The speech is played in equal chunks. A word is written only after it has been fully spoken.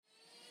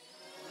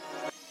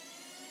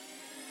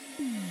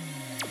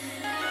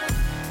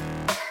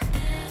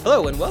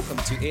Hello and welcome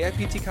to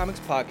AIPT Comics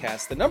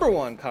Podcast, the number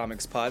one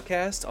comics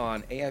podcast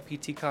on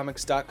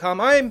AIPTcomics.com.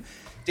 I'm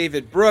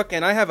David Brooke,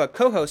 and I have a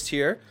co-host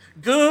here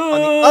on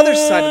the other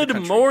side of the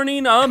country. Good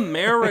morning,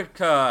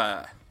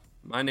 America.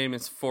 My name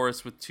is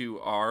Forrest with two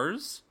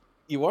R's.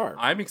 You are.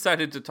 I'm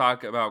excited to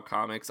talk about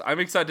comics. I'm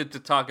excited to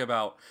talk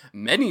about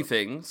many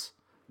things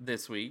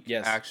this week,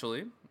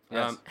 actually.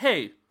 Yes.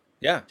 Hey,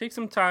 Yeah. take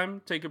some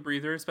time, take a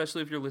breather,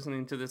 especially if you're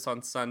listening to this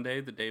on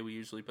Sunday, the day we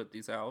usually put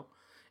these out.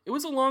 It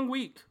was a long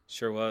week.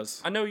 Sure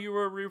was. I know you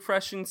were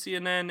refreshing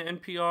CNN,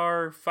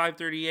 NPR,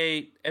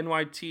 538,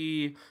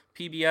 NYT,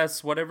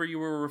 PBS, whatever you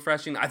were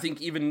refreshing. I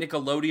think even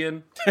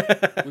Nickelodeon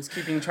was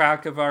keeping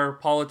track of our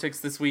politics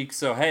this week.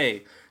 So,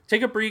 hey,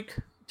 take a break,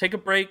 take a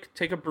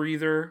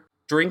breather,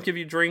 drink if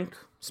you drink,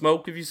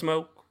 smoke if you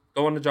smoke,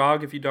 go on a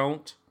jog if you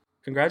don't.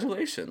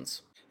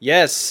 Congratulations.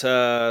 Yes,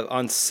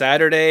 on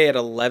Saturday at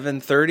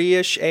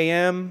 11:30-ish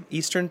a.m.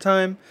 Eastern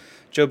Time,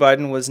 Joe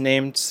Biden was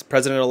named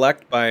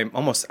president-elect by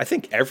almost, I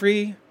think,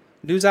 every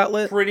news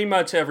outlet. Pretty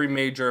much every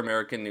major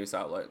American news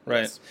outlet.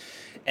 Right. Yes.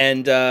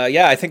 And,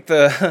 I think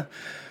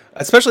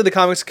especially the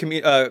comics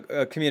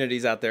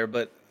communities out there,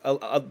 but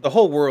the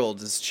whole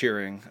world is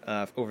cheering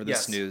over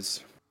this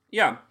news.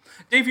 Yeah.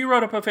 Dave, you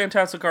wrote up a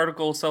fantastic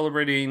article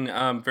celebrating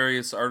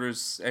various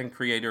artists and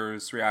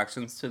creators'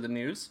 reactions to the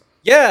news.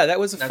 Yeah, that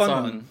was a fun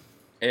one.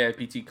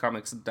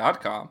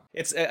 AIPTcomics.com.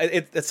 It's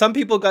some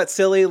people got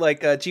silly,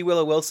 like G.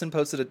 Willow Wilson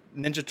posted a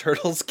Ninja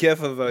Turtles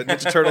gif of a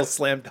Ninja Turtle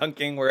slam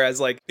dunking,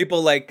 whereas like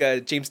people like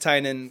James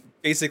Tynan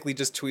basically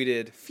just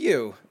tweeted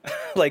 "phew,"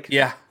 like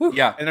Yeah.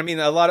 And I mean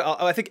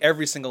I think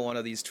every single one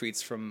of these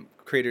tweets from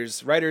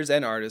creators, writers,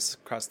 and artists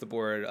across the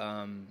board,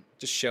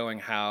 just showing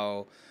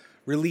how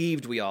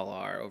relieved we all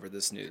are over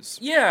this news.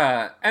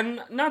 Yeah,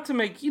 and not to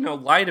make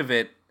light of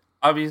it.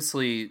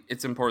 Obviously,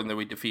 it's important that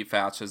we defeat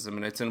fascism,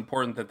 and it's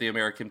important that the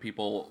American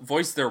people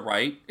voiced their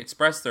right,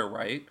 expressed their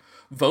right,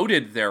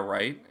 voted their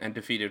right, and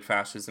defeated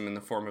fascism in the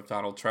form of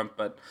Donald Trump.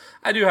 But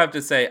I do have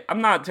to say,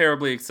 I'm not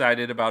terribly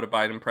excited about a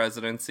Biden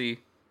presidency.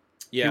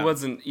 Yeah. He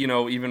wasn't,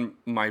 even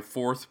my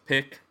fourth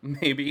pick,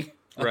 maybe,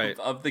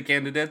 of the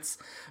candidates.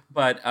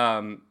 But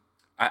I'm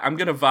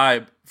going to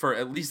vibe for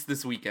at least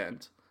this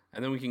weekend,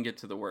 and then we can get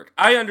to the work.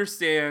 I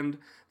understand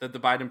that the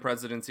Biden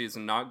presidency is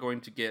not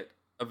going to get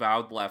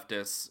avowed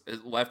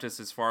leftist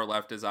as far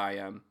left as I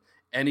am,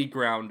 any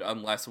ground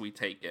unless we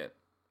take it.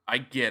 I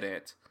get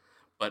it.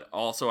 But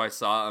also I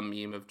saw a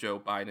meme of Joe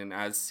Biden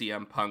as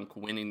CM Punk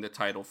winning the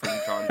title from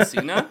John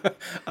Cena.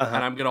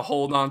 And I'm going to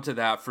hold on to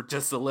that for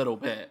just a little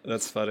bit.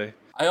 That's funny.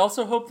 I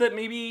also hope that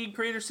maybe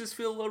creators just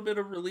feel a little bit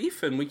of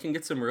relief and we can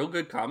get some real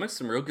good comics,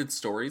 some real good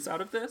stories out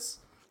of this.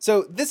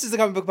 So this is the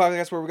Comic Book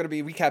Podcast where we're going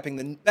to be recapping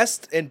the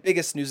best and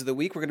biggest news of the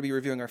week. We're going to be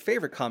reviewing our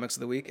favorite comics of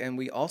the week, and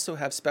we also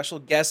have special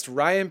guest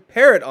Ryan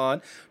Parrott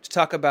on to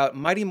talk about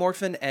Mighty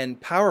Morphin and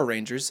Power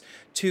Rangers,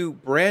 two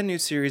brand new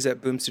series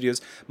at Boom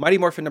Studios. Mighty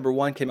Morphin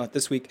 #1 came out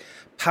this week.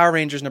 Power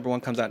Rangers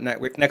 #1 comes out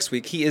next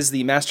week. He is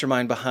the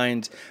mastermind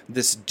behind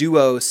this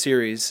duo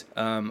series,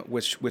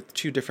 with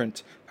two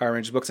different Power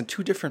Rangers books and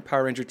two different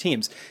Power Ranger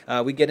teams.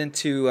 We get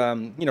into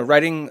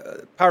writing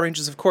Power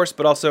Rangers, of course,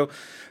 but also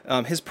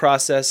his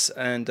process,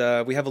 and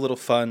we have a little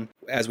fun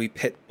as we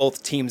pit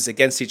both teams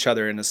against each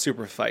other in a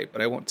super fight,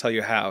 but I won't tell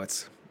you how.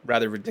 It's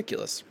rather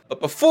ridiculous. But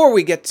before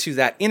we get to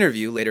that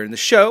interview later in the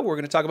show, we're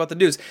going to talk about the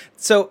news.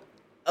 So,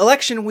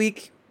 election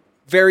week,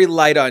 very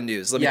light on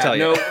news, let me tell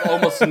you.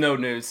 Almost no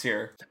news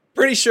here.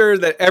 Pretty sure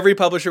that every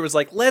publisher was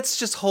like, let's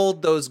just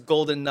hold those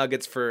golden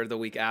nuggets for the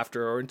week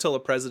after or until a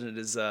president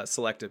is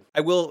selected.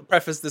 I will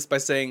preface this by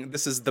saying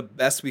this is the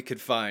best we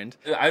could find.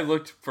 I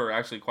looked for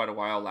actually quite a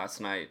while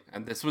last night,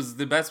 and this was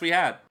the best we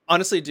had.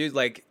 Honestly, dude,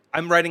 like,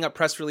 I'm writing up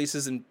press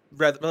releases and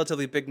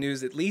relatively big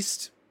news at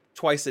least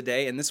twice a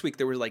day, and this week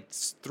there were like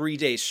 3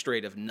 days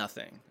straight of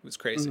nothing. It was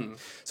crazy. Mm-hmm.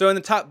 So in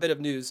the top bit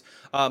of news,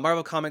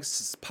 Marvel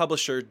Comics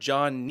publisher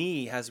John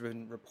Nee has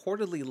been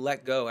reportedly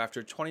let go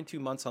after 22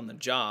 months on the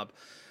job.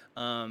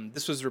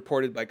 This was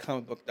reported by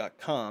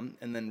comicbook.com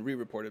and then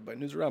re-reported by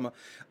Newsarama.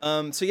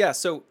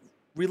 So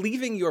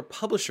relieving your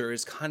publisher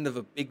is kind of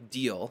a big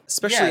deal,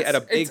 especially at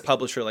a big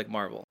publisher like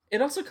Marvel.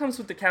 It also comes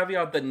with the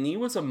caveat that Nee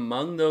was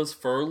among those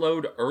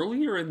furloughed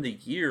earlier in the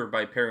year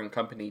by parent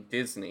company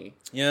Disney.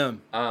 Yeah.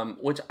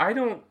 Which I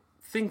don't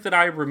think that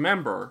I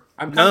remember.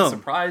 I'm kind of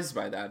surprised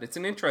by that. It's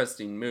an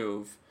interesting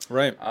move.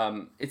 Right.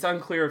 It's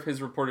unclear if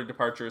his reported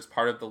departure is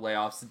part of the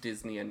layoffs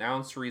Disney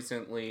announced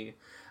recently.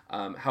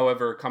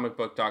 However,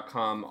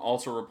 comicbook.com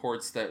also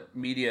reports that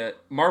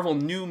Marvel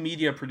new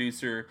media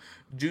producer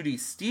Judy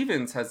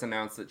Stevens has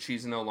announced that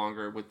she's no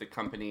longer with the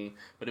company,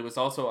 but it was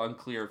also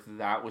unclear if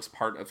that was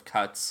part of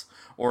cuts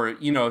or,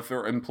 if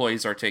their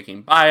employees are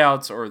taking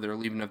buyouts or they're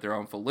leaving of their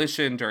own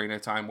volition during a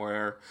time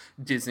where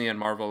Disney and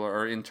Marvel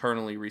are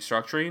internally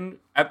restructuring.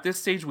 At this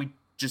stage, we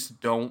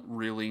just don't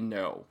really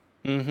know.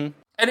 Mm-hmm.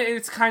 And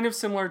it's kind of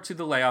similar to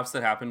the layoffs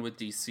that happened with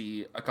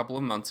DC a couple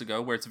of months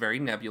ago, where it's very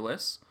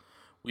nebulous.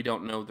 We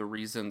don't know the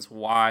reasons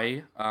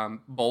why.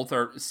 Both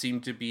seem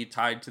to be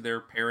tied to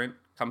their parent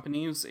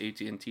companies,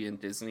 AT&T and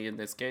Disney in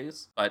this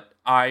case. But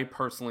I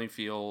personally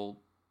feel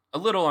a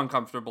little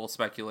uncomfortable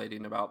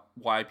speculating about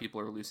why people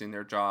are losing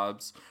their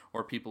jobs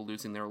or people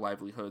losing their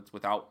livelihoods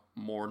without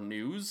more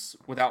news,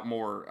 without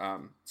more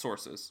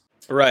sources.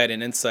 Right,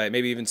 and insight,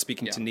 maybe even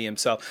speaking to Nee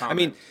himself.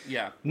 Comment. I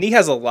mean, Nee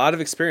has a lot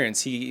of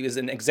experience. He was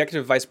an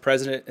executive vice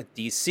president at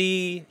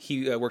DC.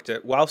 He worked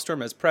at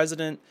Wildstorm as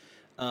president,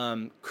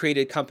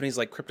 created companies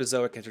like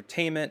Cryptozoic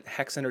Entertainment,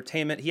 Hex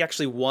Entertainment. He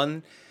actually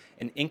won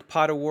an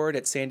Inkpot Award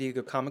at San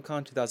Diego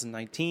Comic-Con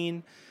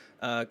 2019.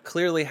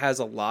 Clearly has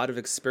a lot of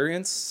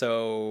experience,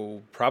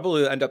 so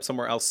probably end up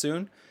somewhere else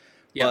soon.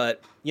 Yep.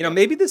 But,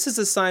 maybe this is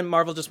a sign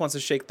Marvel just wants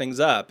to shake things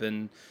up,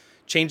 and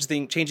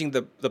changing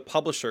the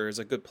publisher is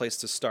a good place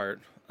to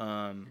start.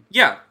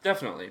 Yeah,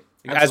 definitely.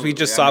 Absolutely. As we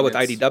just saw with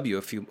IDW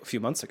a few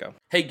months ago.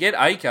 Hey, get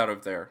Ike out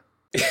of there.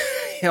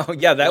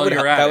 Yeah,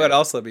 that would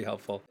also be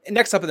helpful. And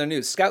next up in the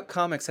news, Scout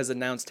Comics has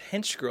announced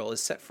Hench Girl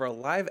is set for a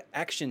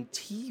live-action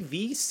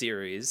TV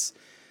series.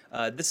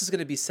 This is going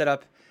to be set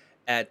up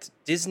at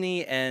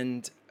Disney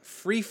and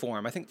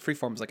Freeform. I think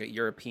Freeform is like a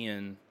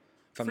European,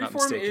 if I'm not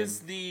mistaken. Freeform is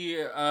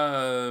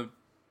the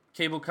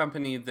cable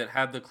company that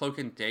had the Cloak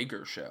and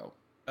Dagger show.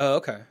 Oh,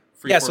 okay.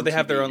 Freeform so they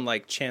have their own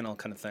like channel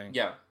kind of thing.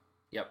 Yeah.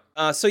 Yep.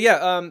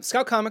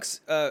 Scout Comics,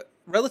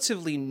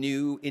 relatively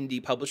new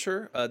indie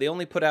publisher. They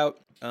only put out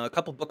a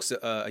couple books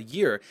a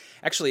year.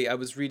 Actually, I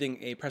was reading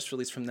a press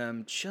release from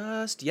them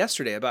just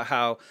yesterday about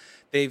how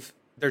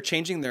they're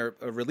changing their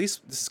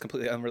release. This is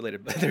completely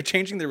unrelated, but they're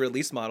changing their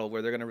release model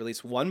where they're going to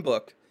release one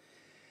book,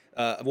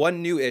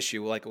 one new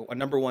issue, like a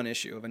number one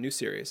issue of a new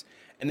series,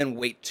 and then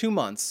wait 2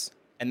 months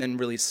and then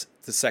release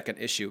the second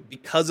issue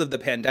because of the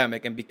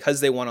pandemic and because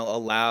they want to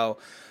allow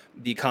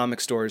the comic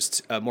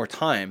stores more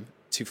time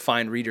to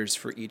find readers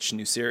for each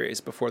new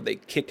series before they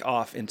kick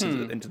off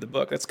into the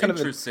book. That's kind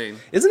interesting,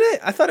 isn't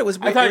it? I thought it was.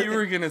 I thought you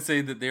were gonna say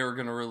that they were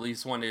gonna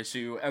release one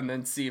issue and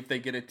then see if they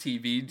get a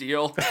TV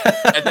deal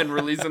and then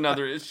release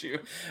another issue.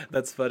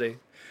 That's funny.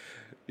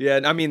 Yeah,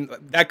 I mean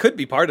that could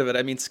be part of it.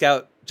 I mean,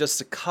 Scout just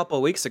a couple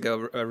of weeks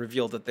ago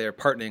revealed that they're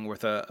partnering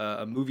with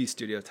a movie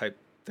studio type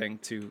thing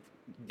to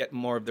get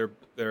more of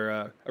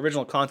their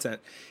original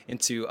content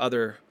into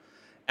other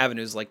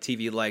avenues like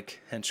TV, like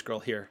Hench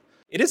Girl here.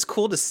 It is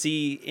cool to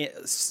see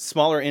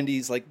smaller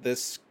indies like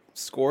this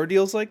score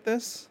deals like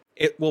this.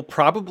 It will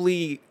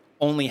probably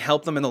only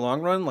help them in the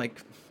long run.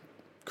 Like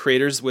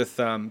creators with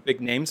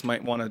big names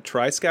might want to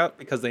try Scout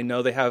because they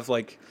know they have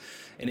like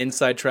an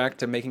inside track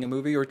to making a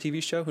movie or a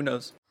TV show. Who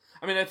knows?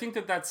 I mean, I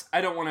think that's, I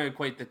don't want to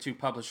equate the two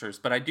publishers,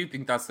 but I do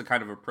think that's the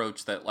kind of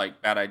approach that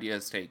like Bad Idea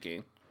is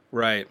taking.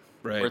 Right.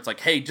 Where it's like,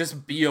 hey,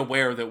 just be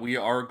aware that we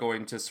are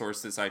going to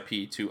source this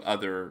IP to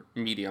other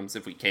mediums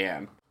if we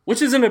can.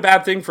 Which isn't a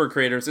bad thing for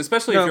creators,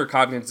 especially if you're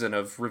cognizant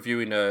of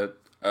reviewing a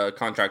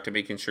contract and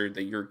making sure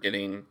that you're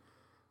getting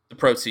the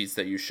proceeds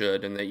that you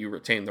should and that you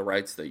retain the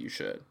rights that you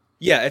should.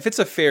 Yeah, if it's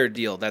a fair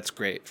deal, that's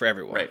great for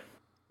everyone.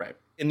 Right.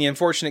 In the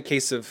unfortunate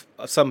case of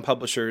some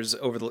publishers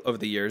over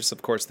the years,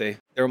 of course, they're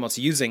almost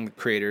using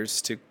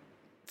creators to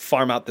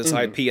farm out this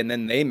IP and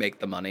then they make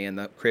the money and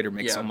the creator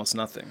makes almost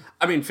nothing.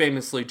 I mean,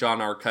 famously, John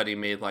Arcudi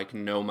made like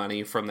no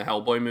money from the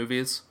Hellboy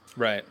movies.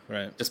 Right.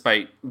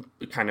 Despite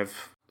kind of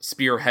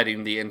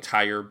spearheading the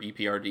entire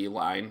BPRD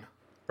line,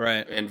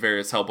 right, and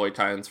various Hellboy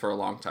tie-ins for a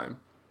long time.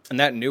 And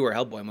that newer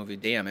Hellboy movie,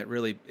 damn,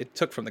 it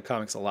took from the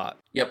comics a lot.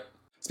 Yep.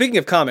 Speaking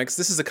of comics,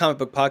 this is a comic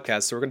book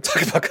podcast, so we're going to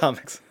talk about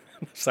comics.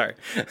 Sorry.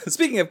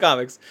 Speaking of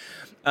comics,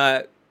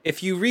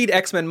 if you read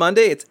X-Men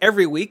Monday, it's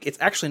every week. It's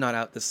actually not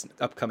out this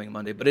upcoming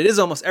Monday, but it is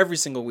almost every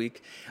single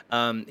week.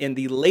 In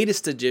the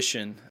latest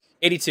edition,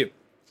 82.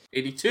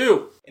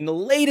 In the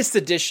latest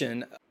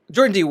edition,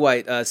 Jordan D.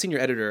 White, senior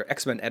editor,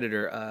 X-Men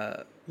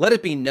editor, let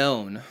it be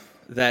known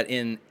that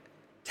in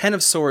Ten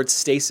of Swords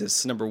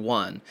Stasis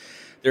 #1,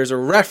 there's a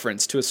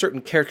reference to a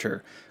certain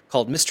character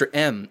called Mr.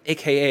 M,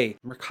 a.k.a.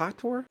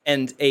 Mercator,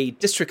 and a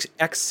District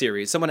X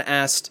series. Someone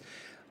asked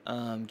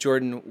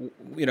Jordan,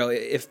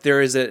 if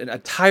there is an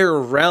entire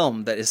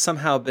realm that has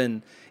somehow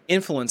been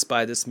influenced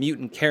by this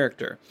mutant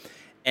character.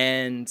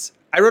 And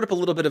I wrote up a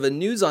little bit of a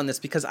news on this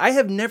because I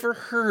have never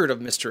heard of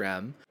Mr.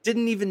 M.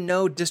 Didn't even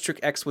know District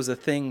X was a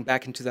thing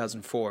back in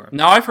 2004.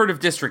 Now I've heard of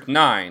District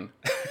 9.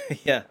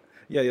 Yeah,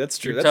 that's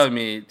true. You're telling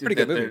me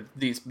that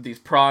these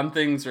prawn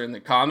things are in the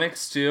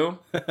comics too?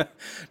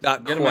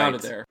 Not Get them out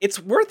of there. It's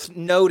worth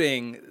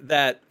noting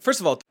that, first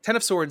of all, Ten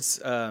of Swords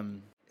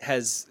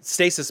has,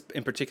 Stasis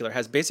in particular,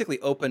 has basically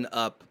opened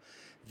up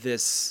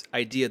this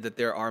idea that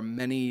there are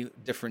many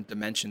different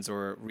dimensions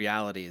or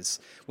realities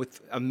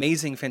with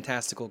amazing,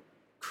 fantastical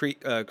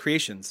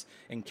creations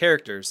and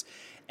characters.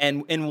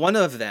 And in one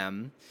of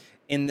them,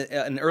 in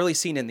an early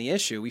scene in the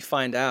issue, we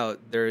find out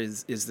there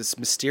is this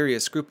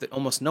mysterious group that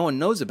almost no one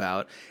knows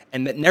about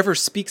and that never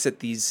speaks at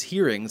these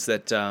hearings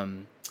that,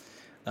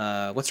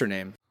 what's her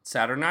name?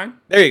 Saturnine?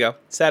 There you go.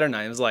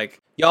 Saturnine. It was like,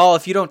 y'all,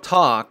 if you don't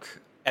talk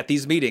at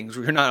these meetings,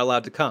 you're not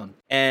allowed to come.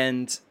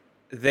 And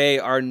they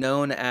are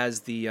known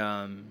as the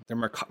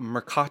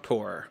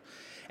Mercator.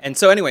 And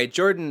so anyway,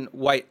 Jordan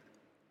White,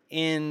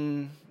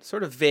 in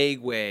sort of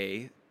vague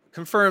way,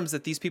 confirms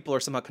that these people are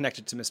somehow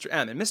connected to Mr.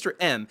 M. And Mr.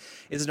 M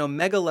is an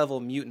Omega-level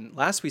mutant.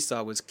 Last we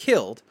saw was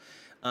killed,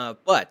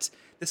 but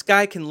this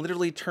guy can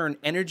literally turn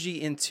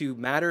energy into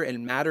matter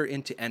and matter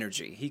into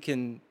energy. He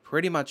can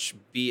pretty much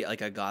be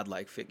like a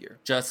godlike figure.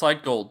 Just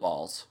like Gold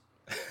Balls.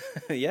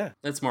 Yeah.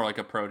 That's more like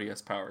a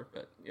Proteus power,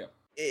 but yeah.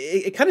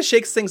 It kind of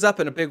shakes things up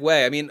in a big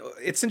way. I mean,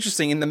 it's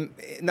interesting. In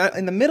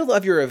the middle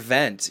of your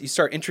event, you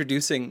start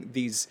introducing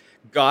these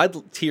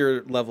god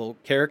tier level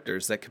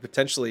characters that could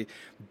potentially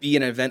be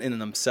an event in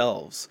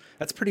themselves.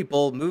 That's a pretty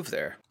bold move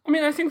there. I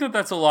mean, I think that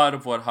that's a lot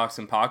of what Hawks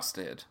and Pox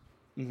did.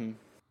 Mm-hmm.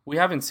 We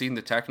haven't seen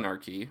the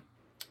Technarchy.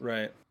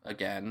 Right.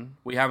 Again,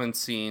 we haven't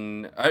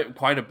seen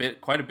quite a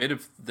bit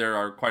of, there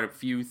are quite a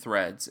few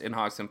threads in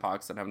Hawks and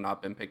Pox that have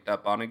not been picked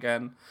up on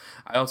again.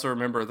 I also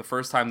remember the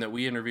first time that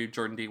we interviewed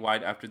Jordan D.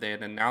 White after they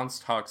had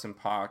announced Hawks and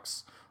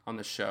Pox on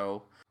the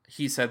show,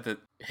 he said that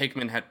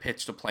Hickman had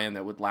pitched a plan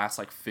that would last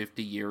like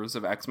 50 years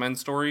of X-Men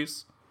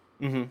stories.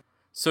 Mm-hmm.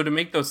 So to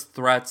make those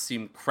threats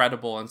seem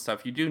credible and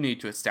stuff, you do need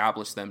to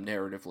establish them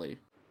narratively.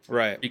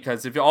 Right.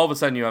 Because if all of a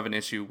sudden you have an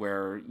issue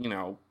where,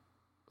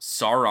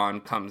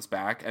 Sauron comes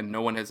back and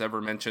no one has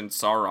ever mentioned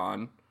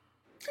Sauron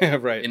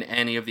right. in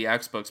any of the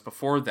X books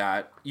before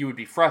that, you would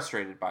be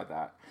frustrated by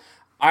that.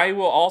 I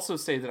will also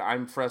say that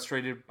I'm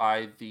frustrated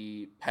by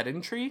the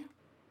pedantry.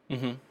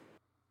 Mm-hmm.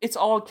 It's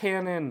all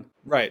canon.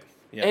 Right.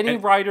 Yeah. Any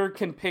writer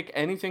can pick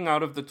anything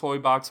out of the toy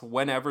box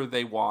whenever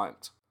they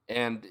want.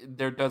 And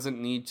there doesn't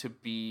need to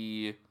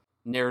be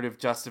narrative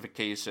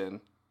justification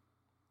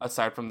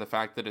aside from the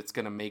fact that it's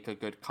going to make a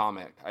good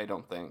comic, I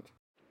don't think.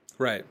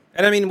 Right.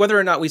 And I mean, whether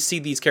or not we see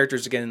these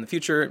characters again in the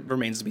future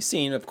remains to be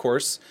seen, of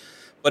course.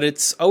 But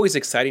it's always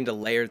exciting to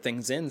layer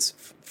things in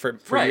for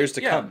years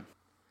to come.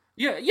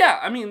 Yeah.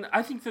 I mean,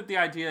 I think that the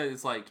idea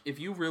is like,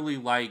 if you really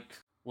like,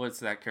 what's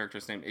that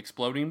character's name?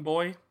 Exploding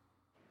Boy?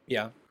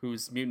 Yeah.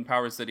 Whose mutant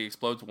power is that he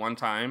explodes one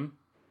time.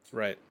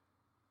 Right.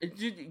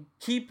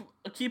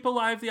 Keep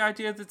alive the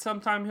idea that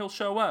sometime he'll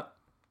show up.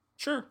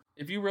 Sure.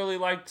 If you really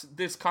liked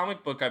this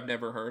comic book I've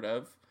never heard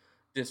of,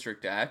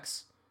 District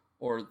X,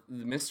 or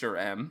Mr.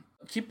 M,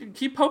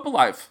 keep hope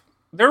alive.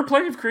 There are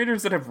plenty of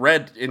creators that have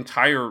read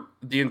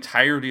the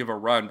entirety of a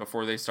run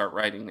before they start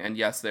writing, and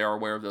yes, they are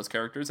aware of those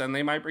characters, and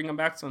they might bring them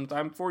back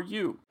sometime for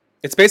you.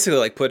 It's basically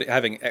like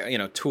having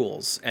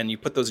tools, and you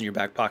put those in your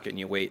back pocket and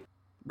you wait.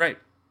 Right.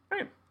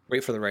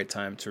 Wait for the right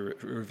time to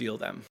reveal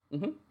them.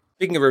 Mm-hmm.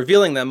 Speaking of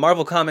revealing them,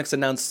 Marvel Comics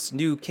announced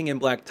new King in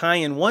Black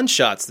tie-in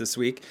one-shots this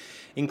week,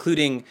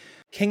 including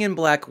King in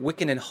Black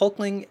Wiccan and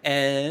Hulkling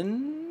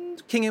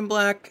and King in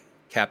Black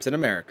Captain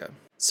America.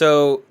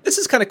 So this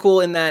is kind of cool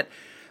in that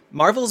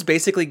Marvel's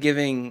basically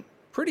giving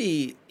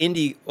pretty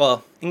indie,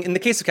 well, in the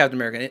case of Captain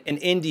America, an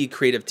indie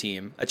creative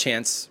team a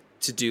chance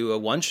to do a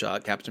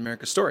one-shot Captain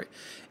America story.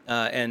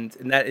 And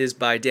that is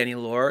by Danny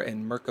Lore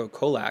and Mirko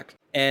Kolak.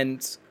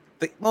 And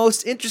the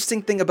most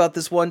interesting thing about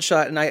this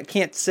one-shot, and I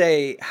can't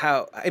say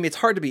how, I mean, it's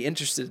hard to be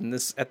interested in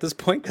this at this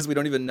point because we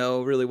don't even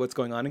know really what's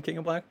going on in King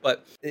of Black.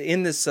 But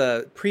in this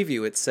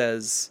preview, it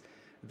says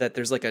that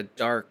there's like a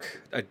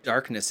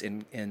darkness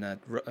in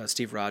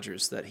Steve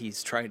Rogers that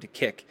he's trying to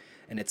kick,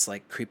 and it's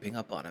like creeping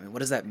up on him. And what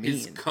does that mean?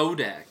 His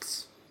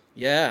codex.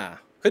 Yeah,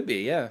 could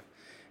be, yeah.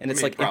 And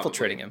it's like probably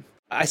infiltrating him.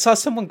 I saw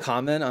someone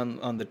comment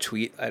on the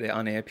tweet,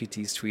 on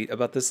AIPT's tweet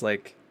about this,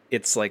 like,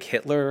 it's like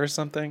Hitler or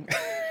something.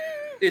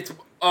 It's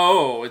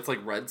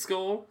like Red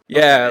Skull?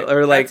 Yeah, okay.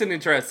 Or like... That's an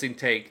interesting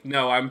take.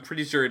 No, I'm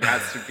pretty sure it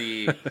has to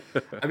be...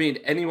 I mean,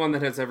 anyone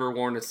that has ever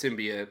worn a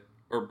symbiote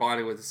or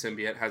bonded with a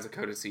symbiote has a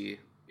codice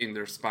in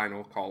their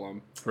spinal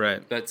column.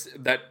 Right.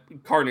 That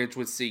Carnage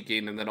was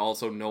seeking and that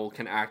also Null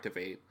can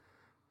activate.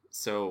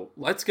 So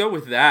let's go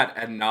with that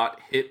and not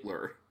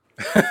Hitler.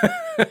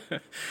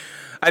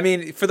 I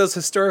mean, for those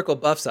historical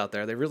buffs out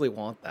there, they really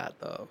want that,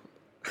 though.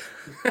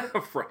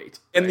 Right.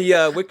 In the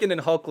Wiccan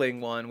and Hulkling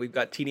one, we've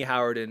got Tini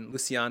Howard and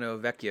Luciano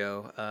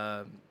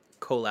Vecchio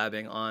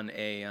collabing on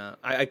a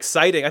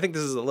exciting. I think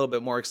this is a little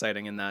bit more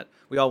exciting in that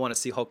we all want to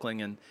see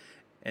Hulkling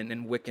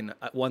and Wiccan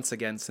once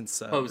again since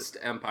post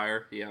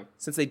Empire, yeah.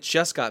 Since they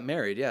just got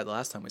married, the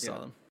last time we saw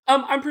them.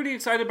 I'm pretty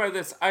excited by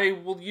this. I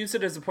will use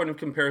it as a point of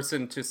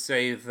comparison to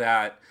say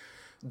that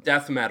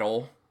death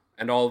metal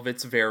and all of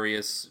its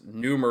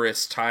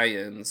numerous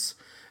tie-ins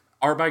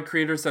are by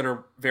creators that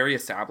are very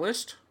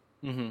established.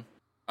 Mm-hmm.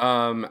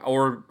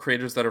 Or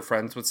creators that are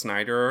friends with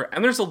Snyder.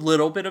 And there's a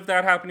little bit of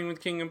that happening with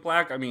King in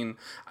Black. I mean,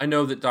 I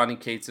know that Donny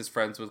Cates is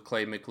friends with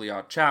Clay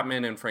McLeod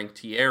Chapman and Frank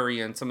Thierry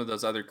and some of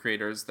those other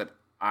creators that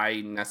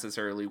I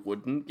necessarily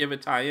wouldn't give a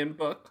tie-in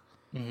book.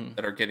 Mm-hmm.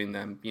 That are getting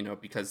them,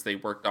 because they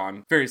worked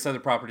on various other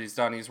properties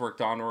Donnie's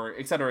worked on, or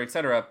et cetera, et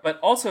cetera. But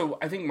also,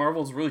 I think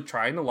Marvel's really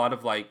trying a lot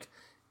of, like,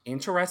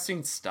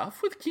 interesting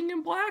stuff with King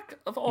in Black,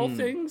 of all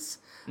things.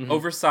 Mm-hmm.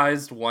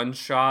 Oversized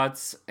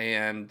one-shots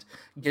and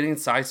getting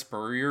Cy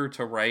Spurrier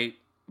to write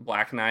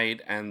Black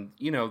Knight and,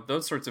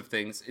 those sorts of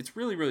things. It's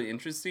really, really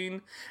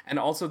interesting. And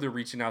also they're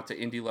reaching out to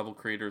indie-level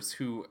creators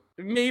who,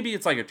 maybe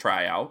it's like a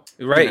tryout.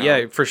 Right,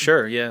 yeah, for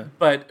sure, yeah.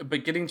 But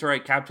getting to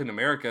write Captain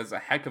America is a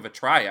heck of a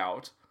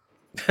tryout.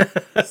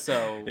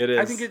 So it is.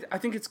 I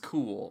think it's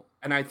cool,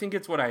 and I think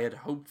it's what I had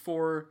hoped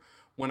for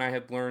when I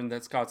had learned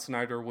that Scott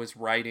Snyder was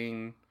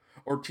writing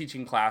or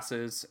teaching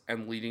classes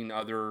and leading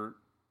other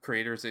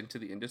creators into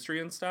the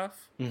industry and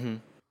stuff. Mm-hmm.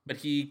 But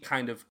he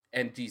kind of,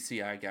 and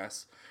DC, I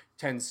guess,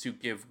 tends to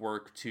give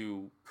work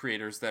to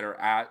creators that are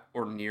at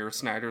or near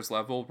Snyder's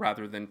level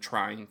rather than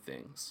trying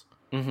things.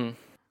 Mm-hmm.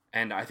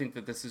 And I think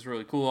that this is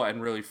really cool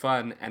and really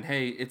fun. And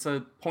hey, it's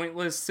a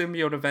pointless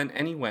symbiote event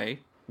anyway.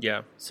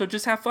 Yeah. So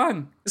just have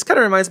fun. This kind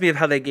of reminds me of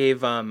how they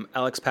gave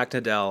Alex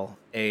Packnadel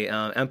a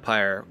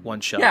Empire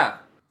one-shot. Yeah.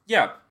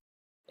 Yeah.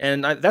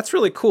 And that's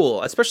really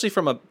cool, especially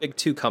from a big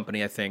 2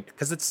 company, I think,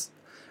 because it's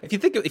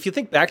if you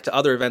think back to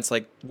other events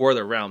like War of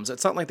the Realms,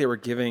 it's not like they were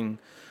giving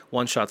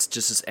one-shots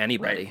just as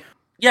anybody. Right.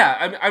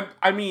 Yeah,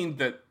 I mean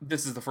that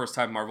this is the first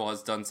time Marvel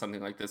has done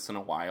something like this in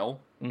a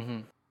while. Mm-hmm.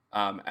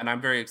 And I'm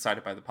very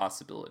excited by the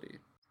possibility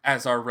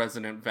as our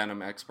resident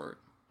Venom expert.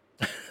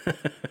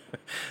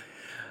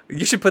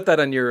 You should put that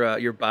on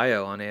your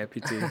bio on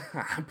AIPT.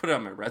 I put it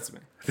on my resume.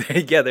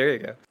 Yeah, there you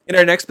go. In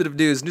our next bit of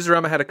news,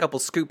 Newsarama had a couple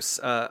scoops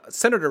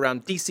centered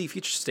around DC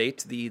Future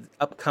State, the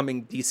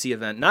upcoming DC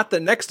event. Not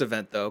the next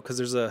event though, because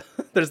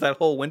there's that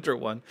whole winter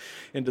one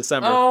in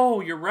December.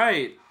 Oh, you're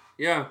right.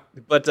 Yeah.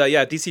 But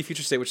yeah, DC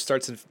Future State, which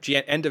starts in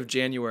end of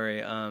January.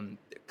 A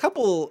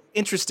couple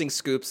interesting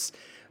scoops,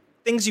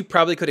 things you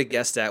probably could have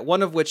guessed at.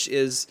 One of which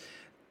is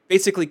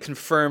basically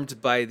confirmed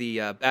by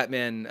the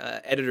Batman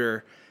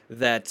editor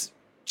that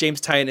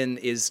James Tynion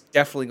is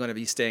definitely going to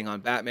be staying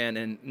on Batman,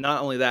 and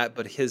not only that,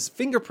 but his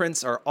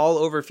fingerprints are all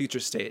over Future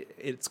State.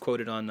 It's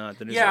quoted on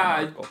the news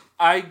article.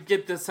 I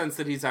get the sense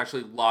that he's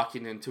actually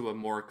locking into a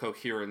more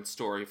coherent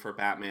story for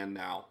Batman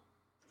now.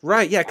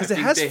 Right, yeah, because it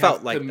has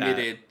felt like that.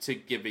 Committed to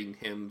giving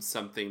him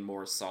something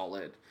more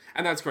solid,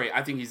 and that's great.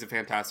 I think he's a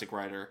fantastic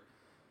writer.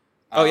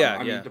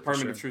 I mean,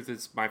 Department of Truth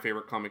is my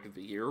favorite comic of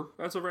the year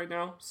as of right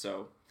now,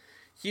 so...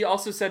 He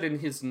also said in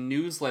his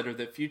newsletter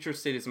that Future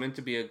State is meant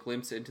to be a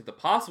glimpse into the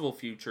possible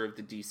future of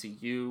the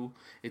DCU.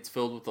 It's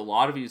filled with a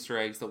lot of Easter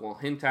eggs that will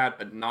hint at,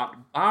 but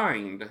not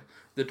bind,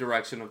 the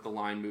direction of the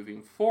line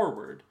moving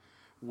forward.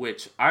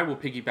 Which I will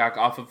piggyback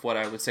off of what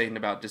I was saying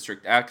about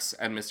District X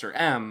and Mr.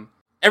 M.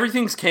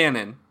 Everything's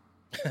canon.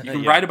 You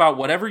can write about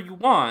whatever you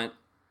want.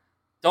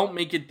 Don't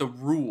make it the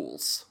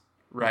rules,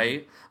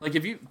 right? Mm-hmm. Like,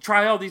 if you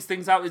try all these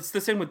things out, it's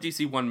the same with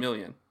DC 1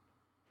 million.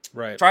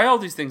 Right. Try all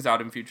these things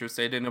out in Future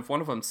State, and if one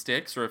of them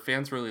sticks, or if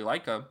fans really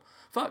like them,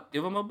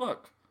 give them a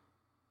book.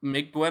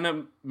 Make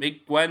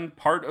Gwen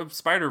part of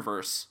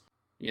Spider-Verse,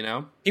 you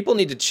know? People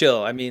need to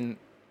chill. I mean,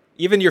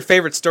 even your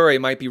favorite story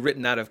might be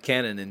written out of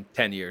canon in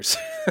 10 years.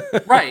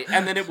 Right,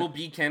 and then it will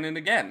be canon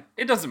again.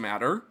 It doesn't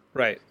matter.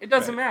 Right. It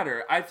doesn't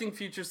matter. I think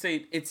Future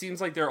State, it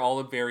seems like they're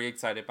all very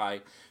excited by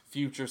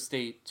Future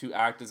State to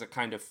act as a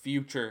kind of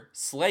future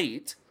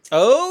slate.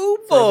 Oh,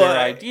 boy. For their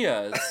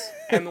ideas.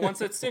 And the ones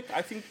that stick,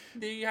 I think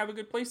they have a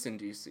good place in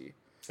DC.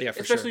 Yeah,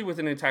 for Especially with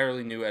an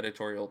entirely new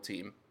editorial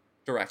team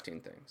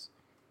directing things.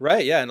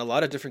 Right, yeah, and a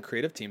lot of different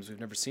creative teams we've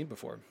never seen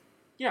before.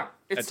 Yeah,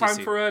 it's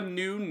time for a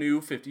new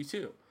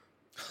 52.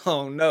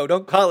 Oh, no,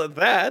 don't call it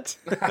that.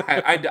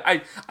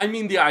 I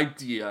mean the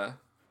idea.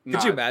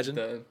 Could you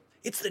imagine?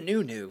 It's the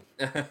new.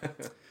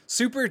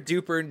 Super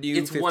duper new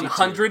It's 52.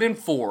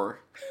 104.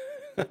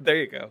 There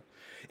you go.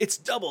 It's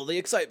double the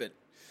excitement.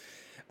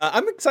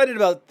 I'm excited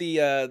about the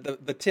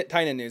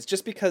Tynion news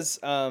just because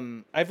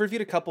I've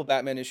reviewed a couple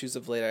Batman issues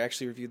of late. I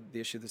actually reviewed the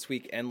issue this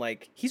week, and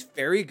like he's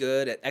very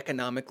good at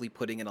economically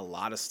putting in a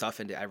lot of stuff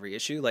into every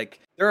issue. Like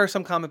there are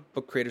some comic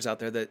book creators out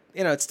there that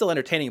it's still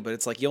entertaining, but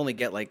it's like you only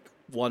get like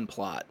one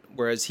plot,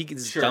 whereas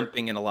he's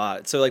dumping in a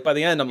lot. So like by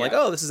the end, I'm like,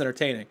 oh, this is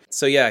entertaining.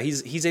 So yeah,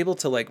 he's able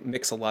to like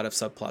mix a lot of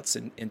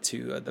subplots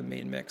into the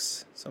main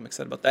mix. So I'm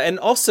excited about that. And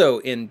also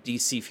in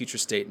DC Future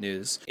State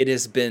news, it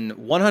has been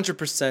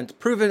 100%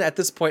 proven at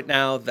this point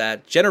now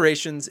that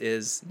Generations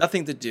is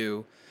nothing to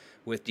do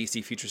with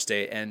DC Future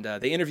State. And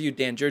they interviewed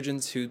Dan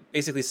Jurgens, who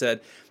basically said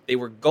they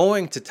were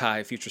going to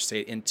tie Future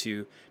State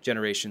into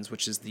Generations,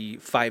 which is the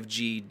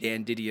 5G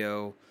Dan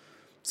Didio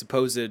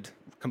supposed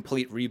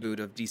complete reboot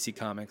of DC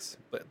Comics,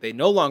 but they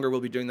no longer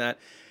will be doing that.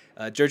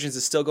 Jurgens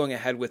is still going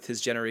ahead with his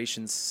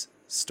Generations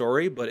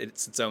story, but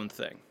it's its own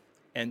thing.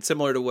 And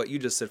similar to what you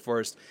just said,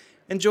 Forrest,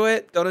 enjoy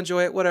it, don't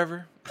enjoy it,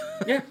 whatever.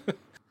 Yeah,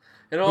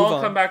 it'll all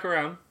come back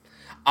around.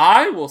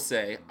 I will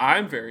say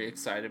I'm very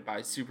excited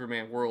by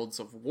Superman Worlds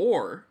of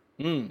War,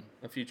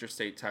 a Future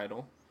State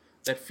title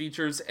that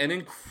features an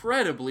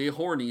incredibly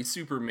horny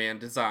Superman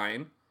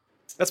design.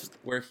 That's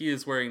where he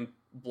is wearing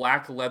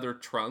black leather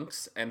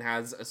trunks and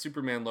has a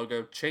Superman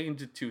logo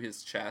chained to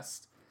his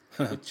chest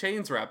with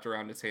chains wrapped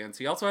around his hands.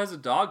 He also has a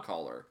dog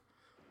collar.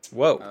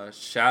 Whoa.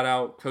 Shout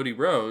out Cody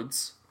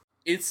Rhodes.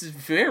 It's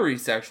very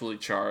sexually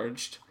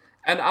charged,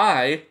 and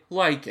I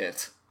like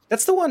it.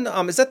 That's the one,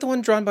 is that the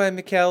one drawn by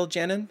Mikhail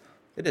Janin?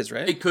 It is,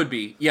 right? It could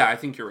be. Yeah, I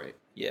think you're right.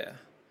 Yeah.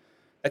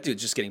 That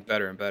dude's just getting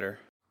better and better.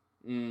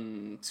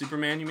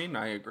 Superman, you mean?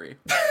 I agree.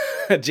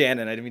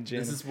 Janin, I didn't mean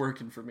Janin. This is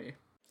working for me.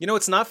 You know,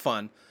 it's not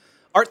fun.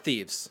 Art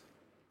thieves.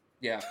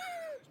 Yeah.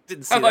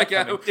 Didn't see I like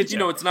that it. You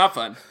know, it's not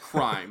fun.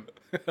 Crime.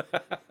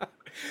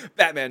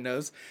 Batman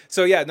knows.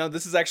 So yeah, no,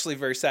 this is actually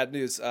very sad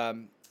news.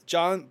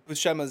 John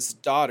Buscema's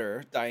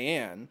daughter,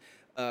 Diane,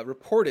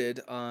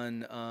 reported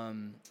on,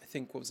 I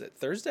think, what was it,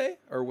 Thursday?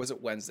 Or was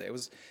it Wednesday? It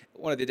was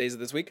one of the days of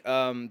this week,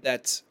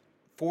 that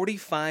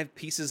 45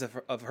 pieces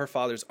of her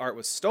father's art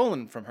was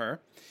stolen from her.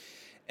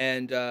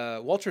 And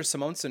Walter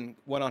Simonson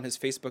went on his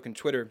Facebook and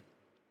Twitter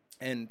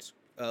and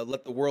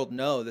let the world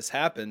know this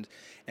happened.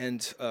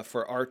 And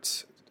for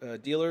art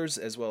dealers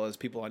as well as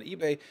people on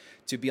eBay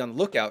to be on the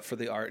lookout for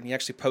the art. And he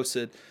actually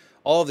posted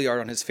all of the art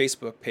on his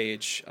Facebook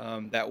page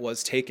that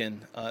was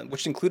taken,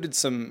 which included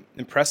some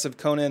impressive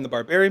Conan the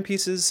Barbarian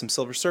pieces, some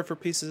Silver Surfer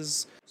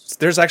pieces.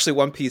 There's actually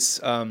one piece,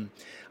 I'm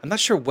not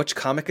sure which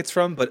comic it's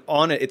from, but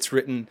on it it's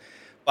written,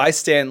 by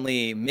Stan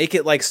Lee, "Make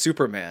it like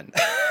Superman,"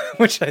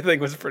 which I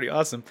think was pretty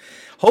awesome.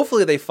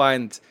 Hopefully they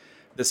find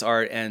this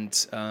art and,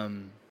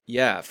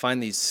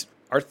 find these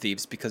art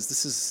thieves, because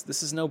this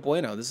is no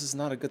bueno. This is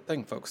not a good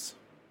thing, folks.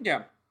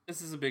 Yeah,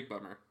 this is a big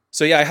bummer.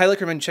 So yeah, I highly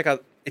recommend check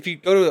out. If you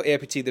go to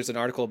AIPT, there's an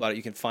article about it.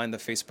 You can find the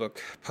Facebook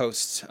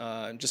post.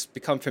 Just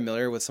become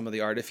familiar with some of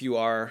the art if you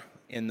are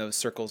in those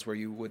circles where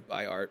you would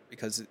buy art,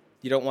 because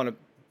you don't want to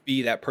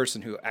be that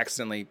person who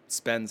accidentally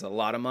spends a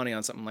lot of money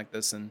on something like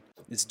this and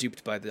is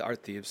duped by the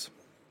art thieves.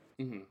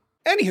 Mm-hmm.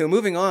 Anywho,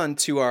 moving on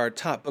to our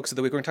top books of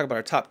the week, we're going to talk about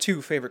our top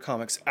 2 favorite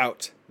comics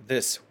out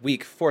this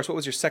week. Forrest, what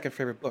was your second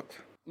favorite book?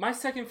 My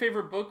second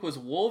favorite book was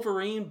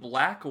Wolverine,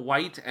 Black,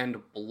 White, and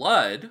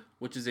Blood,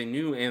 which is a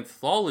new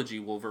anthology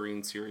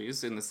Wolverine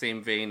series in the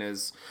same vein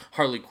as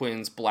Harley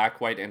Quinn's Black,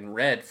 White, and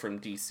Red from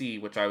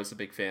DC, which I was a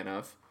big fan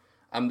of.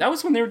 That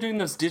was when they were doing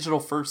those digital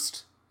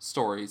first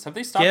stories. Have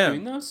they stopped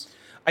doing those?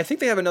 I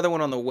think they have another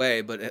one on the way,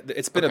 but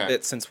it's been a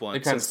bit since one. They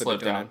kind of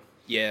slowed down.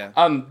 Yeah.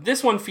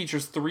 This one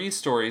features 3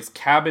 stories.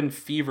 Cabin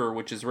Fever,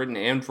 which is written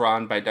and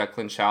drawn by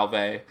Declan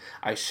Shalvey.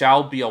 I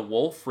Shall Be a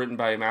Wolf, written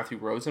by Matthew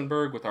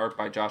Rosenberg, with art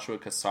by Joshua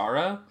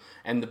Cassara.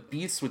 And The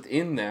Beasts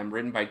Within Them,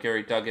 written by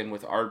Gary Duggan,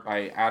 with art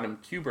by Adam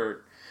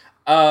Kubert.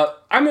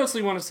 I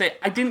mostly want to say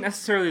I didn't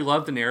necessarily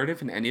love the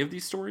narrative in any of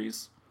these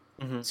stories.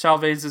 Mm-hmm.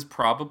 Shalvey's is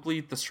probably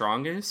the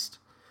strongest.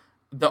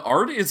 The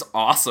art is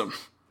awesome.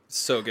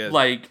 So good.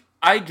 Like,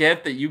 I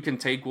get that you can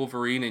take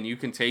Wolverine and you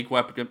can take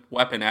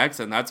Weapon X,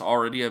 and that's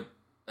already a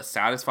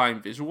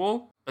satisfying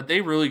visual, but they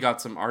really got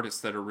some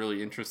artists that are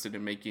really interested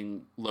in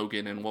making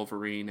Logan and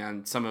Wolverine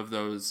and some of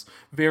those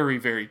very,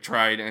 very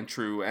tried and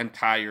true and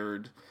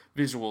tired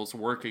visuals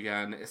work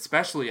again,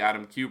 especially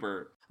Adam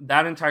Kubert.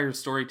 That entire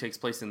story takes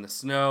place in the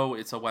snow.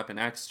 It's a Weapon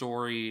X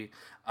story,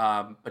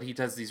 but he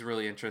does these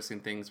really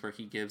interesting things where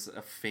he gives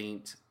a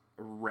faint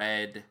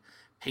red,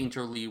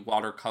 painterly,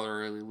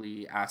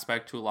 watercolorly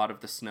aspect to a lot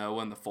of the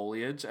snow and the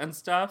foliage and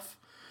stuff.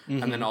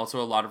 Mm-hmm. And then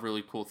also a lot of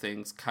really cool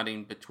things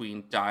cutting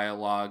between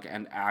dialogue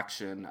and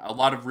action. A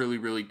lot of really,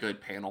 really good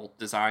panel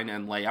design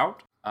and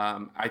layout.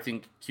 I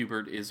think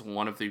Kubert is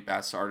one of the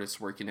best artists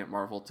working at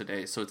Marvel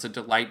today. So it's a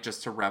delight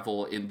just to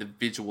revel in the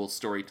visual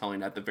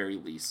storytelling at the very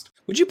least.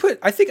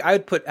 I think I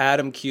would put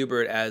Adam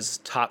Kubert as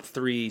top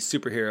 3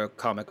 superhero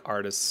comic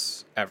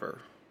artists ever.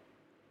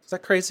 Is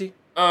that crazy?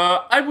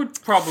 I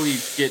would probably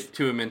get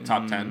to him in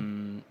top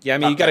 10. Yeah, I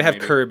mean, you got to have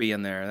maybe Kirby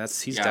in there.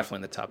 He's definitely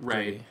in the top 3.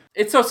 Right.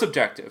 It's so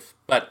subjective,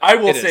 but I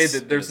will say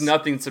that there's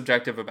nothing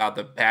subjective about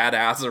the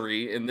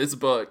badassery in this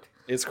book.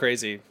 It's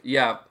crazy.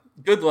 Yeah.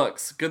 Good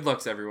looks. Good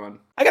looks, everyone.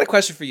 I got a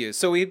question for you.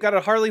 So we've got a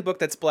Harley book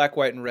that's black,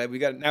 white, and red.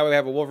 Now we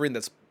have a Wolverine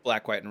that's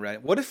black, white, and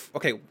red. What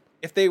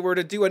if they were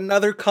to do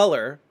another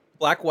color,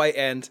 black, white,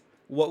 and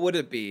what would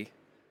it be?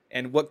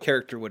 And what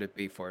character would it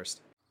be,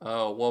 Forrest?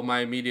 Oh, well, my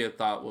immediate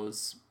thought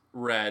was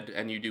red,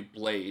 and you do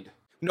Blade.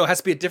 No, it has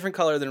to be a different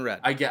color than red.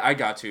 I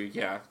got to,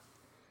 yeah.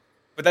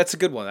 But that's a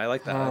good one. I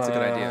like that. That's a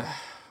good idea.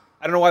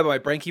 I don't know why, but my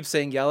brain keeps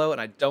saying yellow,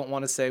 and I don't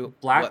want to say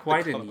black,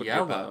 white, and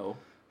yellow.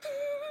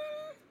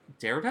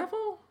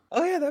 Daredevil?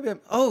 Oh yeah,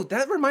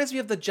 that reminds me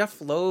of the Jeff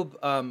Loeb,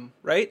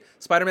 right?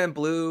 Spider-Man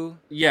blue.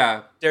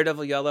 Yeah.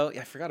 Daredevil yellow.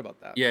 Yeah, I forgot about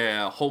that.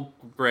 Yeah, Hulk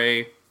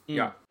gray.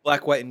 Yeah.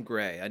 Black, white, and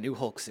gray. A new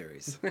Hulk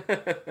series.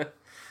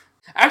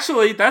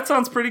 Actually, that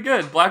sounds pretty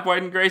good. Black,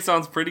 white, and gray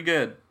sounds pretty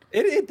good.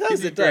 It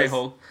does. It gray does.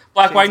 Hulk.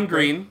 Black, Shades white, and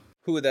green.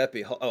 Who would that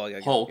be? Oh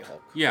yeah, Hulk.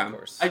 Hulk. Yeah. Of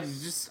course.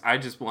 I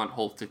just want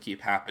Hulk to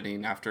keep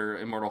happening after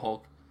Immortal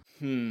Hulk.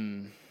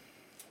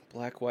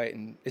 Black, white,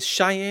 and is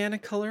Cheyenne a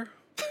color?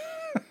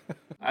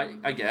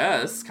 I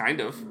guess, kind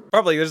of.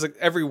 Probably. There's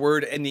every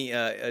word in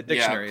the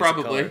dictionary. Yeah,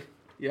 probably.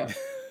 Yeah.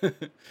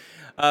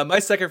 My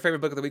second favorite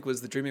book of the week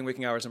was The Dreaming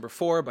Waking Hours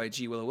 #4 by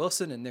G. Willow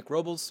Wilson and Nick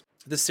Robles.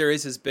 This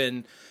series has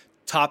been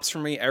tops for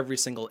me every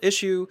single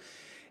issue.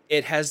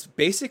 It has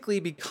basically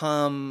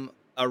become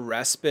a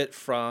respite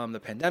from the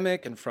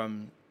pandemic and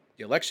from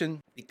the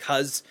election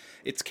because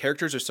its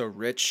characters are so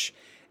rich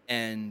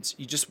and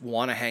you just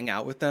want to hang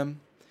out with them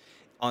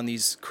on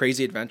these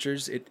crazy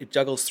adventures. It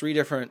juggles 3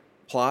 different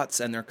plots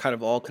and they're kind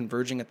of all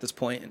converging at this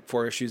point and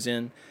 4 issues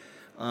in.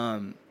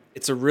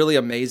 It's a really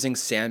amazing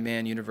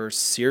Sandman universe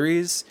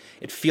series.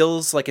 It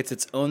feels like it's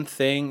its own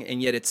thing,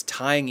 and yet it's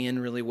tying in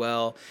really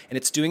well, and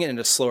it's doing it in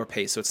a slower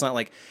pace. So it's not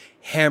like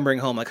hammering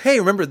home like, hey,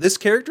 remember this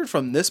character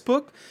from this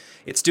book?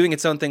 it's doing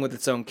its own thing with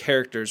its own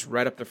characters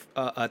right up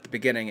at the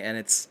beginning, and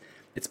it's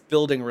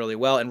building really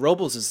well. And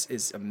Robles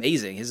is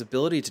amazing. His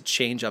ability to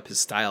change up his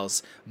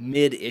styles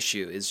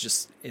mid-issue is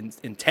just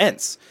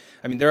intense.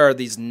 I mean, there are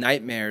these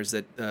nightmares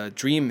that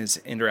Dream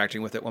is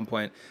interacting with at one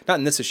point, not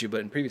in this issue, but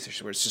in previous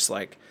issue, where it's just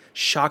like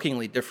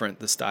shockingly different,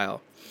 the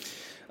style.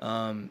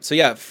 So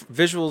yeah,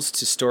 visuals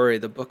to story,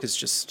 the book is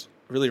just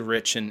really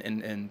rich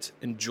and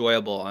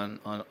enjoyable on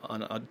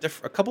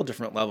a couple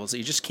different levels that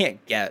you just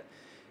can't get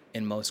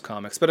in most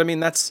comics. But I mean,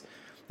 that's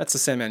the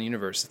Sandman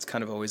universe. It's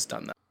kind of always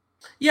done that.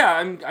 Yeah,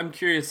 I'm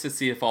curious to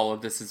see if all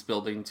of this is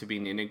building to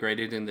being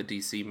integrated in the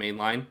DC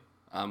mainline.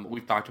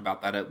 We've talked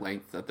about that at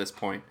length at this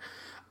point.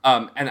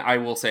 And I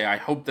will say I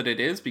hope that it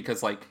is,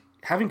 because like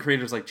having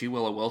creators like G.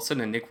 Willow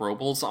Wilson and Nick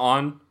Robles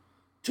on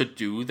to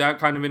do that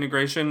kind of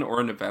integration or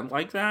an event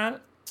like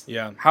that,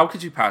 yeah, how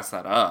could you pass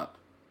that up?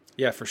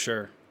 Yeah, for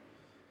sure.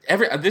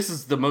 This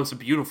is the most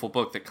beautiful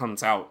book that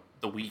comes out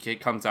the week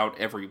it comes out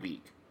every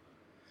week.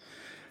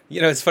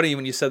 You know, it's funny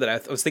when you said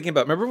that. I was thinking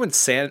about, remember when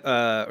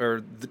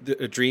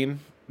Dream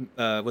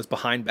was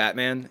behind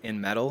Batman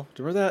in Metal?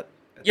 Do you remember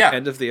that? At the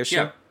end of the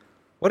issue?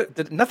 Yeah.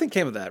 Nothing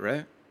came of that,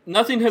 right?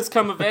 Nothing has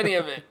come of any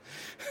of it.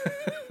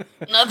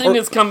 Nothing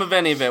has come of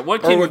any of it.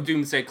 What came of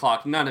Doomsday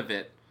Clock? None of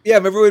it. Yeah,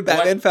 remember when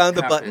Batman found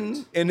the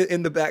button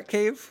in the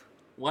Batcave?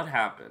 What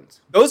happened?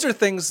 Those are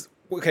things.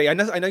 Okay, I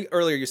know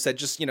earlier you said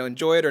just,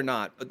 enjoy it or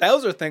not, but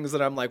those are things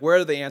that I'm like, where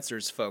are the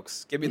answers,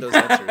 folks? Give me those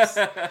answers.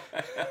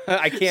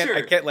 I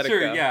can't let it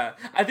go. Yeah.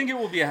 I think it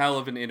will be a hell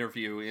of an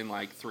interview in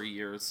like 3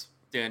 years.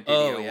 Dan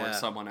Didio or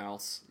someone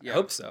else. Yeah. I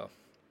hope so.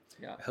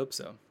 Yeah. I hope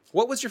so.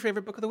 What was your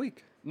favorite book of the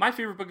week? My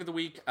favorite book of the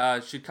week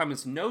should come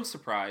as no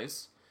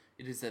surprise.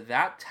 It is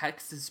That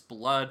Texas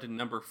Blood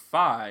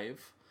 #5.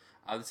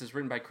 This is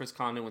written by Chris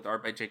Condon with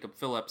art by Jacob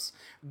Phillips.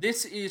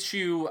 This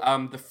issue,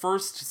 the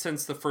first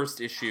since the first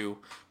issue,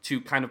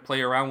 to kind of play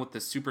around with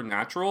the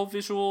supernatural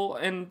visual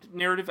and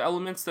narrative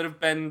elements that have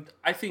been,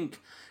 I think,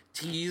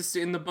 teased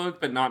in the book,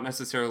 but not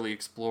necessarily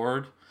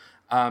explored.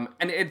 And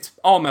it's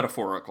all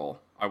metaphorical,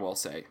 I will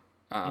say.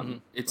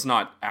 It's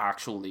not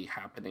actually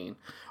happening.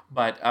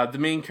 But the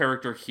main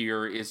character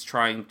here is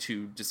trying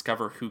to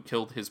discover who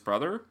killed his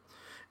brother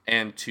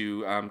and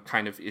to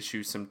kind of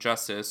issue some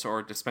justice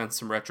or dispense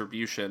some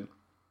retribution.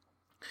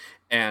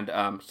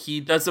 And he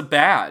does a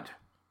bad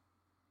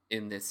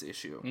in this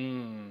issue.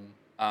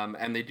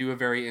 And they do a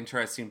very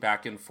interesting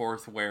back and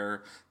forth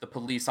where the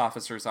police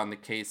officers on the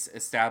case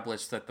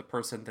establish that the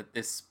person that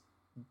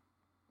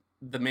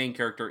the main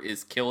character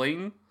is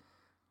killing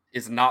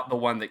is not the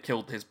one that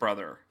killed his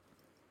brother.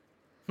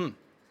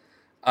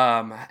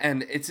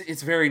 And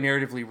it's very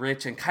narratively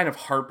rich and kind of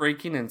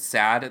heartbreaking and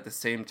sad at the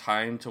same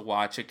time to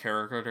watch a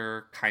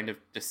character kind of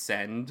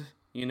descend,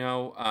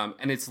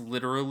 and it's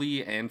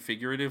literally and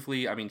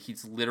figuratively. I mean,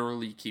 he's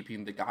literally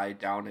keeping the guy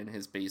down in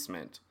his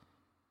basement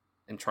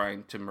and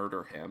trying to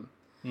murder him.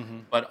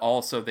 But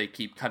also they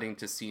keep cutting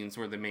to scenes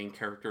where the main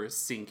character is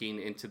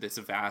sinking into this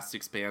vast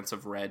expanse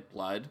of red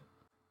blood.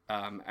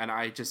 And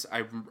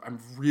I'm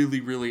really,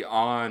 really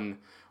on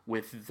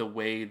with the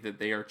way that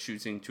they are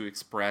choosing to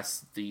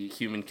express the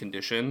human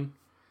condition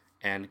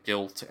and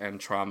guilt and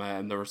trauma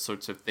and those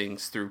sorts of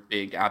things through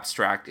big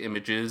abstract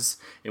images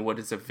in what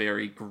is a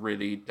very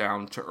gritty,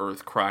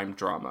 down-to-earth crime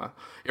drama.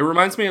 It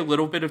reminds me a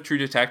little bit of True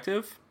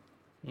Detective,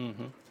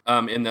 in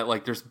that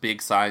like there's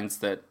big signs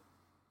that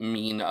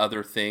mean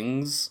other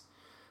things,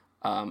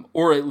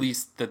 or at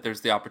least that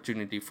there's the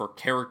opportunity for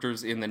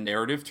characters in the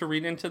narrative to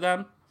read into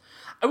them.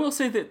 I will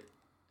say that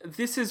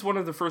this is one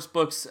of the first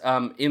books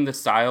in the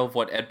style of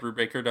what Ed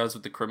Brubaker does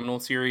with the Criminal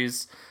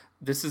series.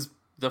 This is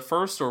the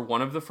first or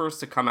one of the first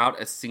to come out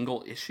as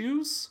single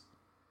issues.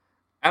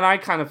 And I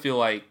kind of feel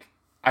like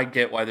I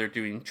get why they're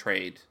doing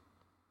trade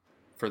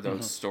for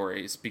those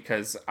stories,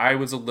 because I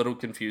was a little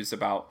confused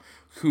about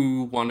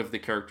who one of the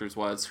characters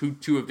was, who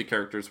two of the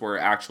characters were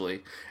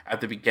actually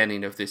at the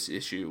beginning of this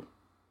issue,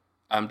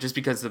 just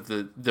because of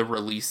the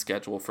release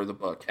schedule for the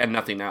book and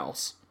nothing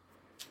else.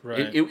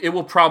 Right. It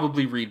will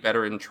probably read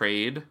better in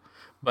trade,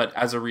 but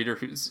as a reader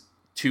who's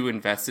too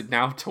invested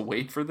now to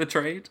wait for the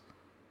trade,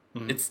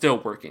 it's still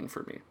working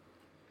for me.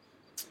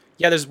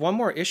 Yeah, there's one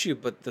more issue,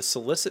 but the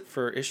solicit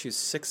for issue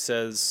 6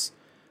 says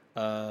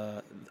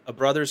a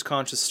brother's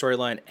conscious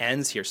storyline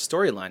ends here.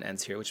 Storyline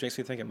ends here, which makes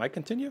me think it might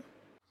continue.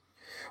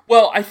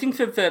 Well, I think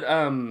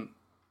that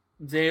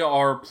they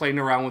are playing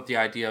around with the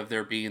idea of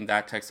there being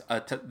that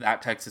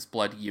Texas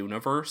Blood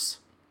universe.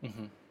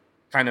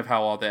 Kind of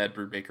how all the Ed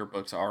Brubaker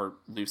books are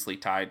loosely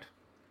tied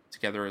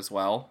together as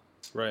well.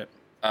 Right.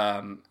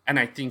 And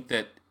I think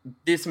that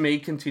this may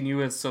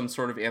continue as some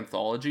sort of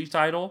anthology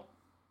title.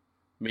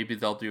 Maybe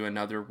they'll do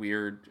another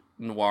weird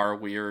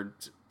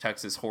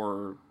Texas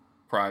horror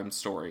crime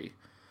story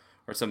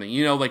or something.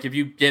 Like if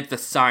you get the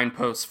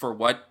signposts for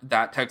what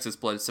that Texas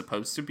Blood is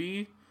supposed to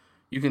be,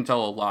 you can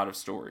tell a lot of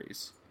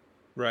stories.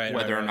 Right.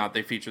 Whether or not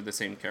they feature the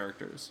same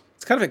characters.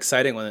 It's kind of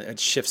exciting when it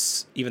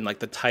shifts even like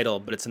the title,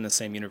 but it's in the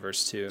same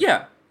universe too.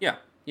 Yeah.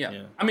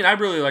 I mean, I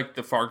really like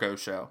the Fargo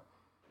show.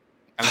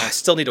 I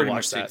still need to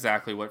watch that.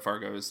 Exactly what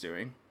Fargo is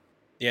doing.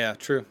 Yeah,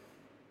 true.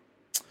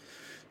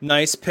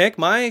 Nice pick.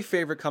 My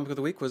favorite comic of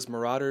the week was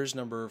Marauders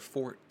number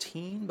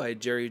 14 by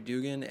Jerry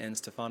Dugan and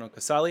Stefano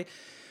Casali.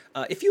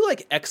 If you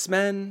like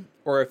X-Men,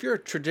 or if you're a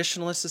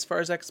traditionalist as far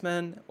as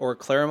X-Men, or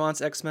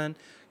Claremont's X-Men,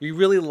 you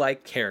really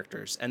like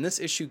characters, and this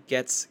issue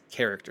gets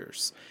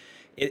characters.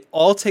 It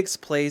all takes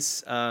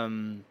place,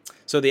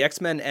 so the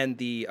X-Men and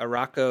the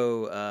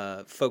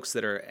Arakko folks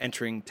that are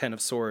entering Ten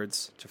of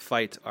Swords to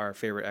fight our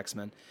favorite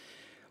X-Men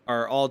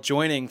are all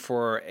joining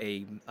for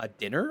a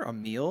dinner, a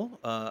meal.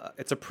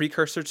 It's a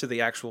precursor to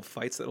the actual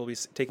fights that will be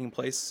taking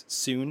place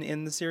soon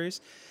in the series.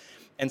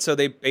 And so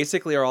they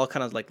basically are all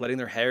kind of like letting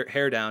their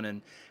hair down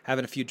and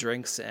having a few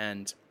drinks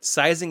and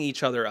sizing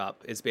each other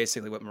up is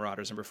basically what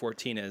Marauders number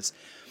 14 is.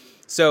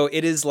 So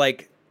it is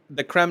like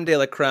the creme de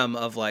la creme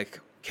of like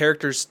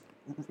characters,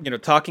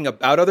 talking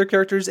about other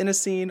characters in a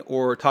scene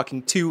or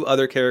talking to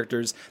other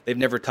characters they've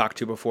never talked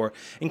to before,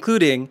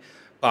 including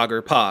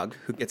Bogger Pog,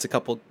 who gets a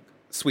couple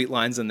sweet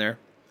lines in there.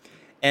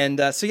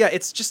 And so yeah,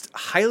 it's just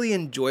highly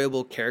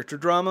enjoyable character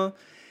drama,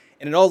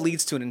 and it all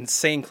leads to an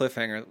insane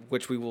cliffhanger,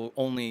 which we will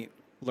only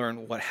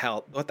learn what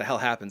the hell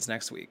happens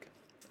next week.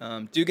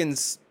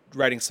 Dugan's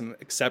writing some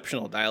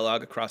exceptional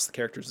dialogue across the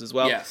characters as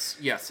well.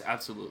 Yes,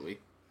 absolutely.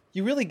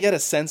 You really get a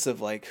sense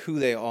of like who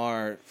they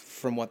are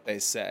from what they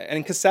say.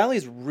 And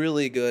Casali's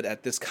really good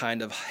at this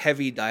kind of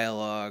heavy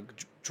dialogue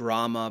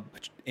drama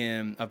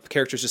of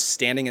characters just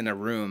standing in a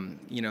room,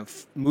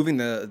 moving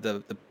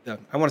the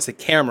I want to say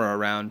camera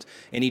around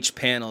in each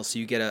panel, so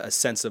you get a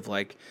sense of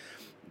like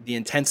the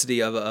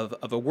intensity of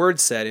a word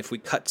set if we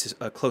cut to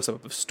a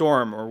close-up of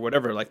Storm or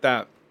whatever like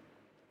that.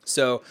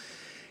 So,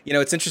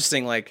 it's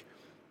interesting, like,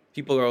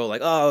 people are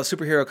like, oh,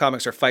 superhero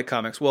comics are fight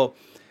comics. Well,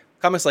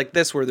 comics like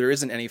this where there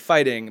isn't any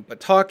fighting but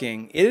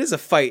talking, it is a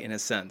fight in a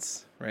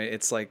sense, right?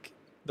 It's like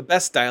the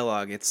best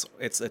dialogue. It's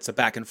a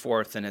back and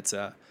forth, and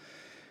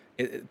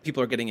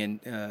people are getting in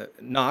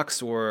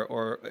knocks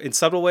or in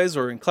subtle ways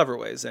or in clever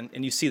ways,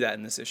 and you see that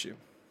in this issue.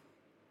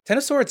 Ten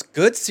of Swords,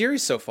 good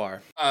series so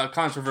far.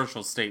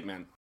 Controversial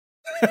statement.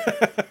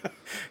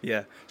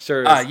 Yeah,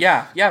 sure.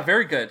 Yeah,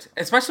 very good.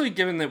 Especially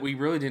given that we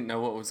really didn't know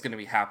what was going to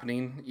be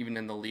happening, even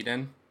in the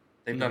lead-in.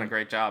 They've done a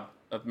great job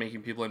of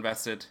making people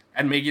invested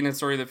and making a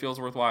story that feels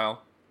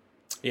worthwhile.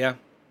 Yeah,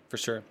 for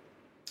sure.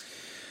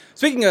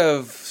 Speaking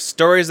of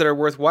stories that are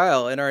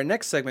worthwhile, in our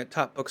next segment,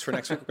 Top Books for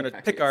Next Week, we're going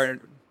to pick our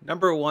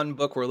number one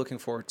book we're looking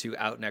forward to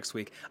out next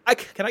week.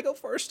 Can I go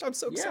first? I'm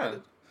so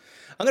excited.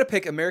 Yeah. I'm going to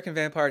pick American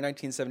Vampire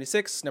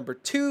 1976, number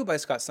 2 by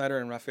Scott Snyder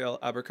and Rafael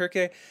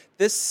Albuquerque.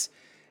 This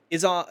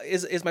is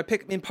my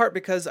pick in part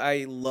because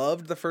I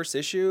loved the first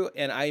issue,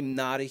 and I'm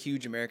not a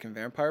huge American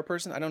Vampire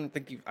person. I don't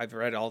think I've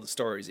read all the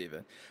stories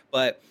even.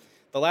 But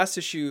the last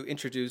issue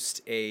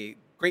introduced a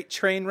great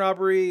train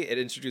robbery. It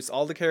introduced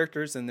all the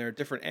characters and their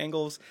different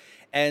angles,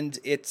 and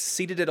it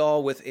seeded it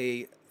all with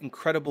a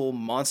incredible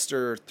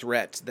monster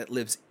threat that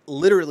lives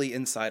literally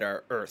inside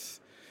our Earth.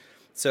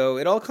 So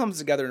it all comes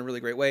together in a really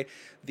great way.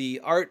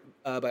 The art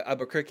by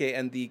Albuquerque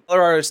and the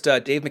color artist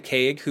Dave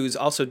McCaig, who's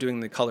also doing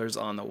the colors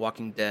on The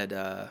Walking Dead,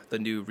 the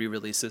new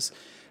re-releases.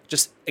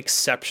 Just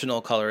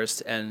exceptional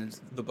colorist, and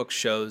the book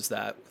shows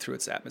that through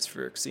its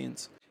atmospheric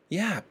scenes.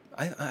 Yeah,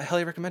 I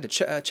highly recommend it.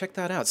 Check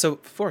that out. So,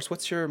 Forrest,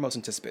 what's your most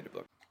anticipated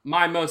book?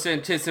 My most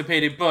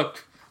anticipated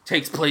book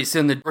takes place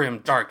in the grim,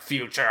 dark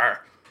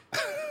future.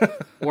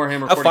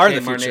 Warhammer 40K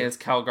Marneus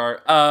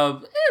Calgar.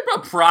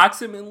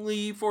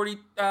 Approximately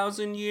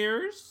 40,000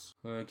 years,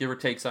 give or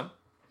take some.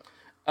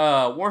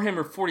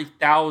 Warhammer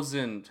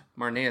 40,000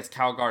 Marneus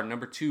Calgar,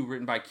 number 2,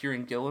 written by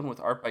Kieran Gillen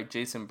with art by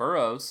Jason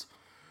Burrows.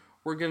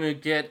 We're going to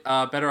get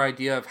a better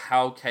idea of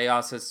how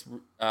Chaos has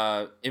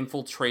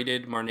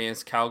infiltrated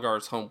Marneus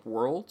Calgar's home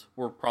world.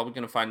 We're probably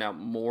going to find out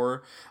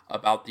more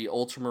about the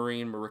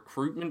Ultramarine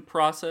recruitment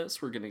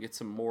process. We're going to get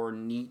some more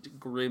neat,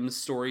 grim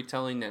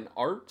storytelling and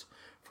art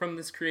from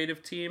this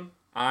creative team.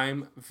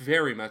 I'm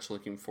very much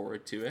looking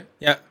forward to it.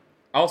 Yeah.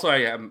 Also, I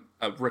am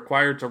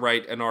required to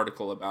write an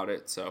article about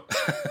it, so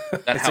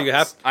that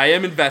helps. I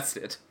am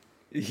invested.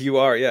 You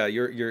are, yeah.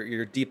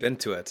 You're deep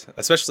into it,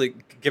 especially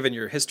given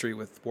your history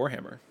with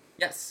Warhammer.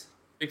 Yes,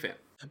 big fan.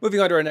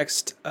 Moving on to our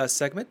next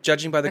segment,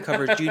 Judging by the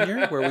Cover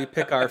Junior, where we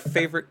pick our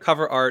favorite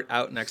cover art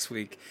out next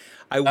week.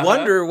 I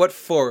wonder what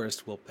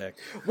Forrest will pick.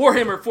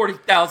 Warhammer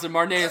 40,000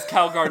 Marneus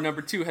Calgar,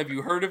 number 2. Have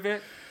you heard of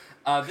it?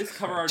 This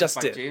cover art is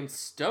by James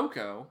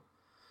Stokoe.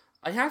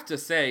 I have to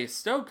say,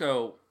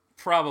 Stokoe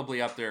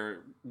probably up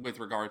there with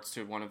regards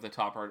to one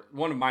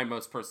of my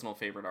most personal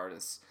favorite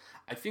artists.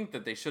 I think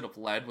that they should have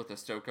led with a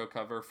Stokoe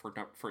cover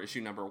for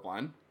issue number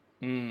 1.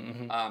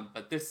 Mm-hmm.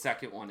 But this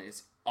second one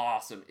is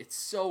awesome. It's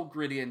so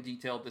gritty and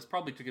detailed. This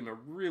probably took him a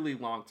really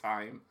long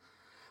time.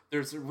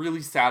 There's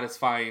really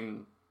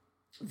satisfying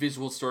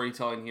visual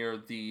storytelling here.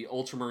 The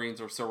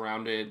Ultramarines are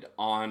surrounded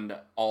on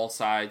all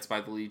sides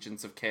by the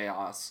legions of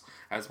chaos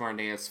as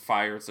Marneus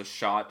fires a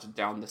shot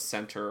down the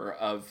center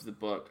of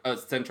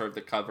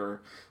the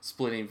cover,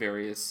 splitting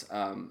various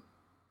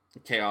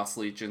Chaos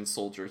Legion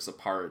soldiers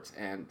apart,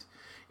 and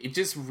it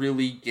just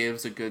really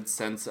gives a good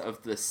sense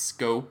of the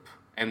scope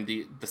and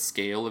the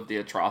scale of the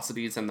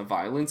atrocities and the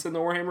violence in the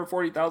Warhammer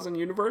 40,000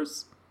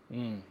 universe.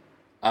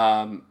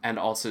 And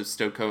also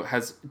Stokoe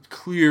has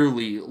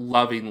clearly,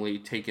 lovingly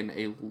taken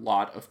a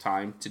lot of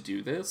time to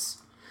do this.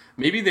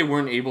 Maybe they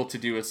weren't able to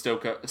do a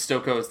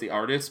Stokoe as the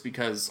artist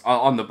because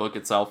on the book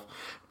itself,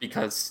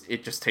 because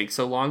it just takes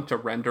so long to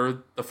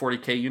render the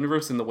 40K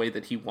universe in the way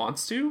that he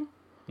wants to.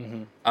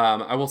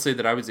 I will say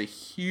that I was a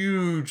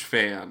huge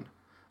fan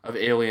of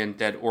Alien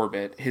Dead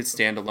Orbit, his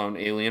standalone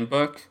Alien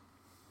book.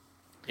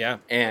 Yeah.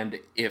 And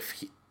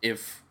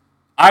if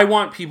I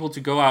want people to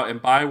go out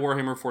and buy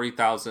Warhammer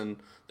 40,000,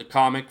 the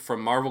comic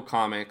from Marvel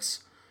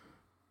Comics,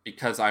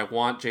 because I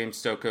want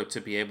James Stokoe to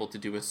be able to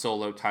do a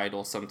solo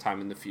title sometime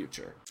in the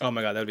future. Oh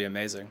my god, that would be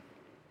amazing.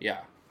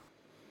 Yeah.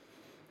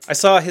 I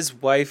saw his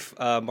wife,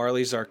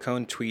 Marley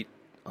Zarcone, tweet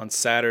on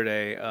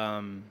Saturday.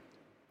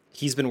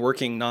 He's been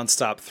working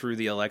nonstop through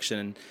the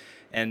election,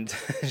 and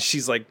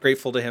she's like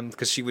grateful to him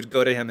because she would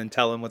go to him and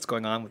tell him what's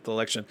going on with the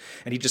election,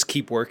 and he'd just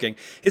keep working.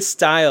 His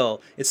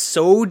style is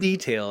so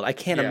detailed. I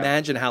can't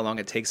imagine how long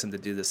it takes him to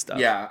do this stuff.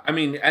 Yeah, I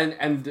mean,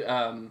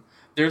 and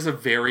there's a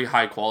very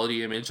high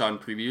quality image on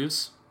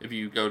previews. If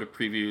you go to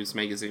Previews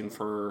magazine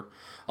for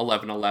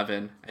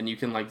 11/11, and you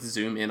can like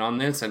zoom in on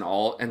this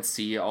and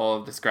see all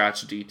of the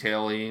scratch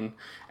detailing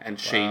and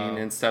shading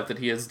and stuff that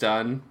he has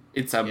done.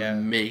 It's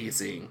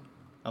amazing.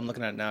 I'm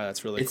looking at it now.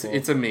 That's really cool.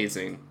 It's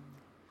amazing.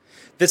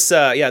 This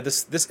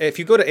if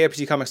you go to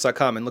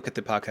AIPTcomics.com and look at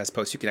the podcast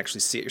post, you can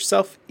actually see it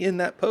yourself in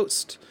that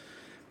post.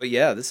 But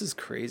yeah, this is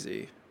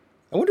crazy.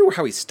 I wonder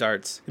how he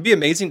starts. It'd be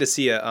amazing to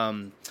see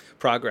a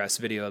progress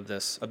video of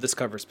this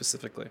cover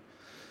specifically.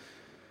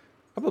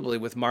 Probably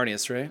with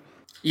Marnius, right?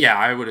 Yeah,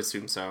 I would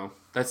assume so.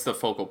 That's the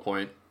focal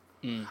point.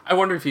 I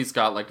wonder if he's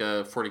got like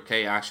a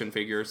 40K action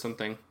figure or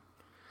something,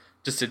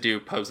 just to do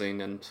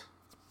posing and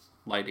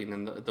lighting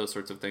and those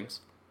sorts of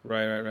things.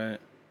 Right.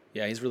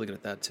 Yeah, he's really good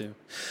at that too.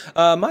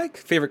 My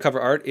favorite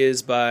cover art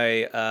is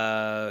by,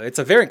 it's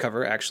a variant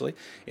cover actually.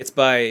 It's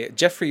by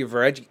Jeffrey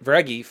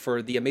Veregi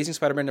for the Amazing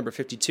Spider-Man number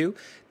 52.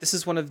 This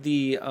is one of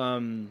the,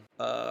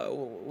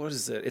 what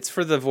is it? It's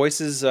for the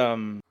voices.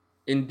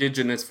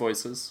 Indigenous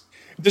voices.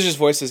 Indigenous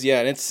voices, yeah.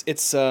 And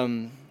it's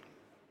an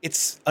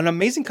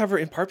amazing cover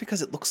in part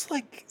because it looks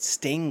like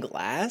stained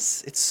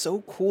glass. It's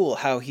so cool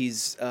how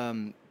he's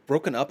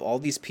broken up all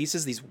these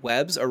pieces, these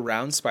webs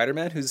around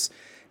Spider-Man, who's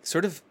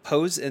sort of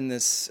posed in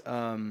this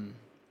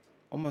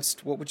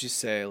almost, what would you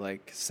say,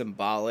 like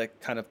symbolic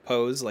kind of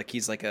pose, like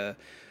he's like a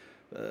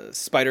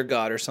spider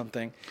god or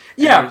something.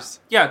 Yeah,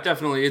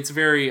 definitely. It's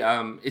very,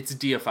 it's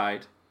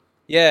deified.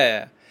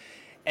 Yeah.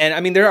 And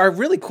I mean, there are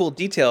really cool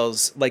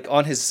details, like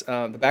on his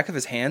the back of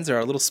his hands, there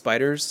are little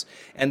spiders,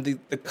 and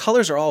the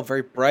colors are all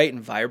very bright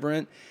and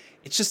vibrant.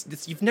 It's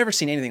just, you've never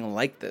seen anything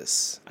like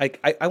this.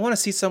 I want to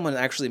see someone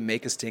actually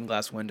make a stained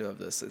glass window of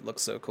this. It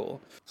looks so cool.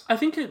 I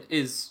think it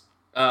is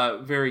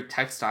very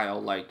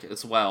textile-like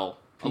as well.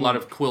 A lot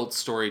of quilt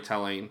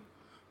storytelling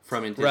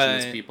from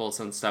indigenous peoples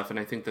and stuff, and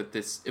I think that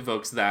this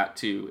evokes that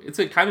too. It's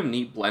a kind of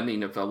neat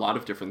blending of a lot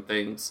of different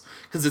things,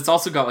 because it's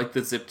also got like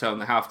the zip tone,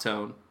 the half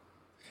tone.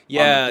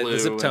 Yeah, the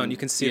zip tone, you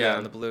can see that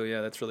on the blue. Yeah,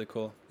 that's really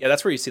cool. Yeah,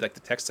 that's where you see like the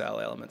textile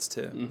elements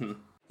too. Mm-hmm.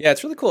 Yeah,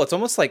 it's really cool. It's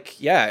almost like,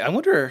 I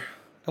wonder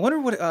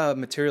what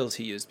materials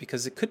he used,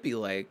 because it could be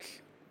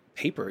like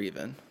paper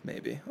even,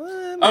 maybe.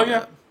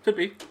 Could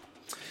be.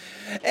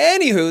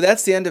 Anywho,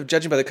 that's the end of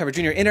Judging by the Cover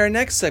Junior. In our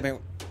next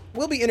segment,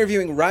 we'll be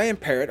interviewing Ryan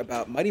Parrott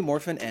about Mighty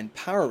Morphin and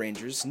Power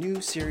Rangers'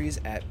 new series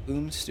at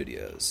Boom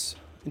Studios.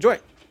 Enjoy.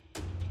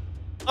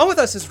 On with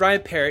us is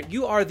Ryan Parrott.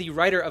 You are the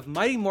writer of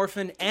Mighty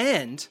Morphin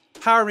and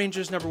Power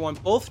Rangers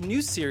 #1, both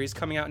new series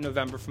coming out in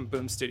November from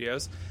Boom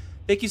Studios.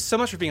 Thank you so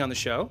much for being on the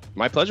show.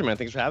 My pleasure, man.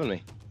 Thanks for having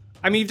me.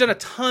 I mean, you've done a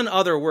ton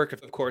other work,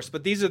 of course,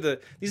 but these are the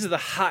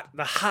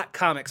hot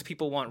comics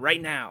people want right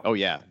now. Oh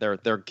yeah, they're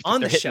on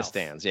the hitting shelf. The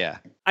stands. Yeah,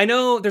 I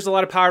know there's a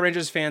lot of Power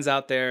Rangers fans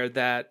out there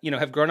that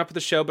have grown up with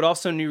the show, but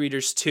also new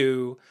readers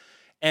too.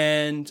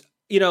 And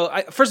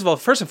first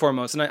and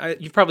foremost,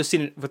 and you've probably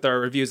seen it with our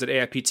reviews at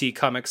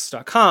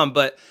AIPTcomics.com,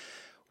 but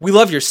we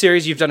love your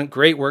series. You've done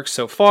great work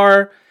so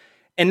far,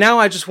 and now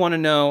I just want to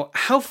know,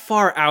 how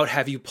far out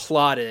have you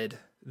plotted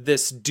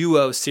this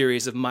duo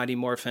series of Mighty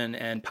Morphin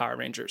and Power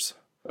Rangers?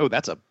 Oh,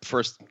 that's the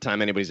first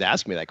time anybody's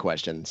asked me that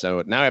question.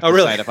 So now I have to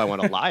decide if I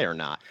want to lie or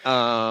not.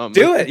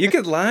 Do it. You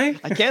could lie.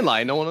 I can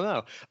lie. No one will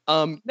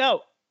know.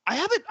 No, I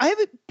have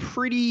it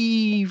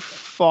pretty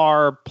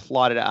far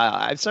plotted.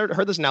 I've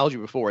heard this analogy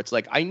before. It's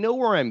like, I know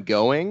where I'm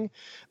going.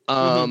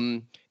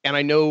 And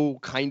I know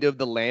kind of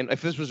the land.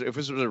 If this was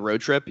a road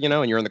trip, and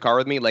you're in the car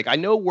with me, like I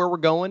know where we're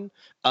going.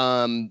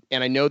 And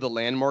I know the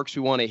landmarks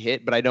we want to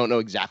hit, but I don't know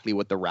exactly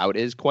what the route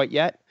is quite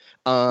yet.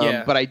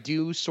 But I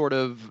do sort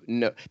of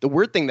know. The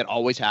weird thing that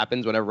always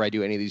happens whenever I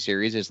do any of these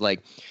series is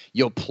like,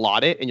 you'll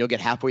plot it and you'll get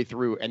halfway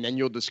through and then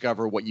you'll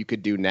discover what you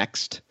could do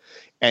next.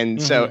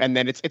 And so, and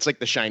then it's like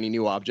the shiny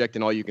new object,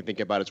 and all you can think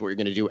about is what you're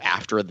going to do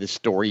after the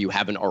story you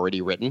haven't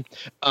already written.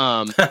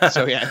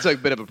 So yeah, it's a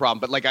bit of a problem.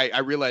 But like, I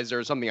realized there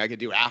was something I could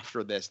do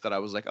after this that I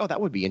was like, oh, that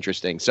would be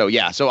interesting. So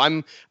yeah, so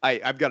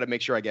I've got to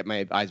make sure I get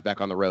my eyes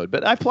back on the road.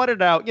 But I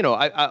plotted out,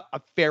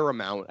 a fair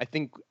amount. I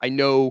think I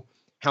know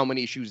how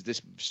many issues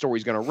this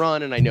story's going to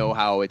run, and I know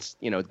how it's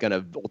it's going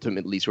to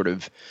ultimately sort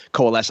of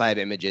coalesce. I have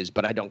images,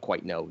 but I don't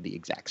quite know the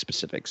exact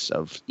specifics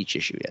of each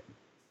issue yet.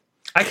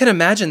 I can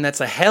imagine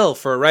that's a hell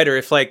for a writer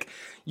if like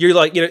you're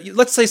like,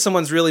 let's say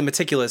someone's really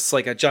meticulous,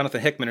 like a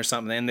Jonathan Hickman or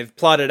something, and they've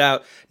plotted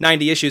out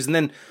 90 issues, and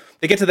then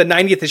they get to the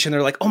 90th issue and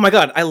they're like, oh my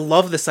God, I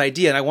love this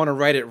idea and I want to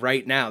write it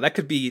right now. That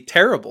could be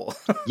terrible.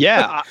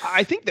 Yeah,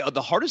 I think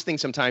the hardest thing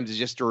sometimes is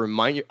just to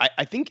remind you.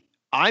 I think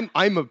I'm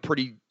a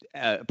pretty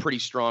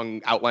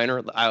strong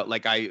outliner.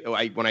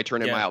 When I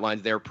turn in my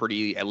outlines, they're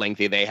pretty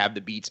lengthy. They have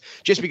the beats.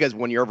 Just because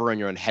when you're ever on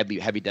your own heavy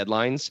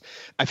deadlines,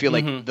 I feel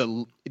like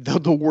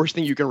the worst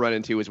thing you can run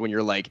into is when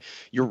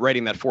you're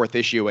writing that fourth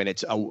issue and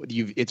it's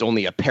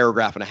only a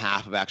paragraph and a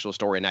half of actual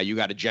story. And now you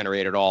got to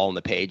generate it all on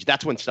the page.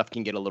 That's when stuff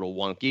can get a little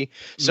wonky.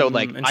 So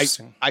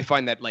I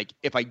find that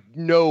if I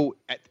know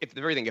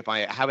if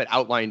I have it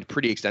outlined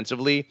pretty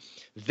extensively,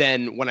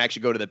 then when I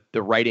actually go to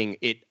the writing,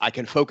 I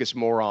can focus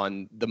more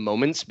on the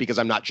moments because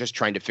I'm not just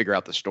trying to figure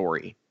out the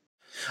story.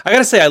 I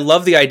gotta say, I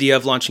love the idea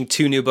of launching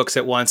 2 new books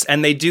at once,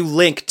 and they do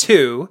link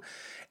too.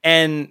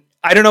 And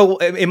I don't know,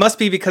 it must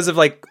be because of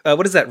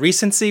what is that,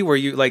 recency, where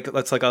you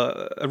that's like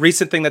a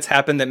recent thing that's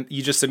happened that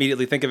you just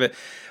immediately think of it.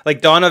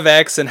 Like Dawn of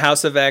X and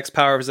House of X,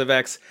 Powers of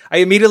X. I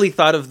immediately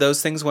thought of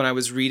those things when I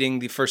was reading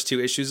the first 2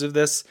 issues of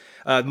this,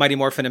 Mighty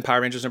Morphin and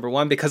Power Rangers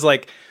 #1, because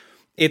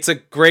it's a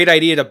great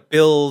idea to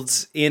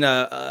build in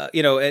an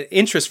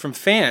interest from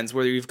fans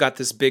where you've got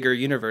this bigger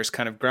universe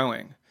kind of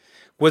growing.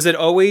 Was it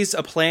always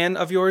a plan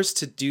of yours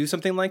to do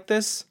something like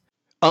this?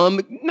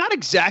 Not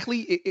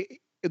exactly.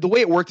 The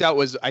way it worked out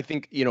was, I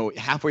think,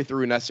 halfway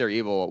through Necessary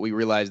Evil, we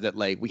realized that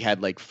we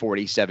had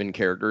 47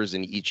 characters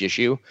in each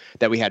issue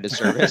that we had to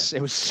service.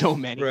 It was so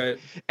many. Right.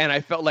 And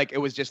I felt like it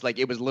was just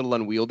it was a little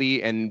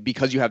unwieldy. And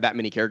because you have that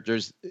many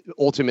characters,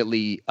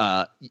 ultimately,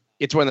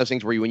 it's one of those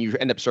things where when you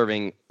end up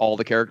serving all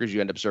the characters, you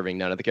end up serving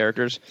none of the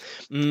characters.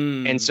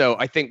 And so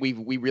I think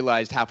we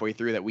realized halfway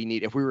through that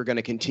if we were going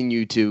to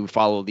continue to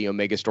follow the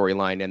Omega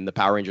storyline and the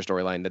Power Ranger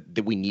storyline,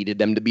 that we needed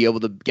them to be able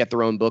to get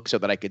their own book so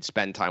that I could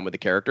spend time with the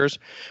characters.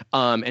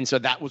 And so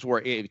that was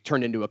where it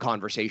turned into a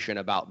conversation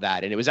about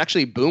that. And it was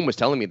actually, Boom was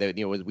telling me that,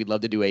 we'd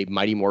love to do a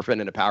Mighty Morphin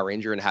and a Power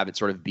Ranger and have it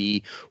sort of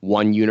be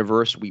one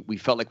universe. We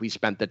felt like we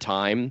spent the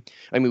time.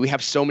 I mean, we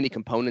have so many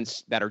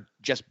components that are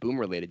just Boom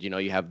related.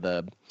 You have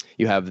the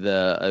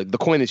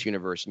Coinless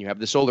universe, and you have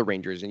the Solar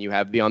Rangers, and you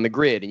have Beyond the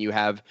Grid, and you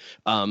have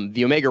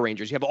the Omega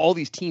Rangers. You have all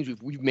these teams.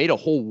 We've made a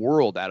whole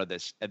world out of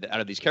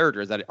these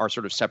characters that are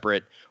sort of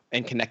separate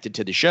and connected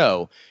to the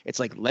show. It's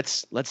like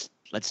let's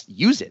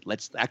use it.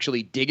 Let's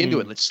actually dig into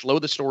it. Let's slow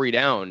the story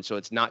down so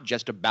it's not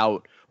just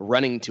about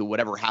running to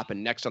whatever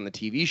happened next on the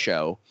TV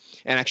show,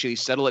 and actually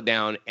settle it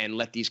down and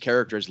let these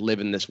characters live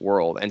in this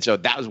world. And so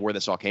that was where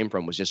this all came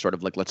from, was just sort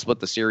of let's split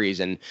the series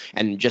and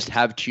just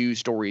have 2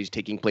 stories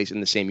taking place in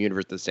the same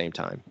universe at the same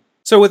time.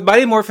 So with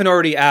Mighty Morphin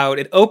already out,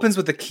 it opens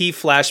with a key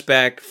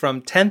flashback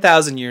from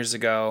 10,000 years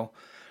ago.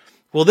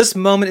 Will this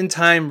moment in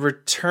time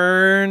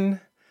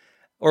return?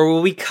 Or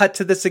will we cut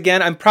to this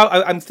again?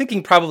 I'm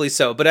thinking probably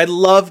so, but I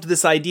loved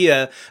this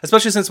idea,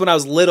 especially since when I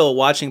was little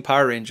watching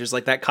Power Rangers,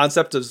 that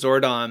concept of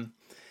Zordon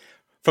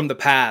from the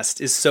past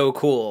is so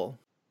cool.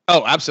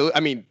 Oh, absolutely.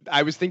 I mean,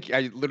 I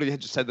literally had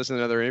just said this in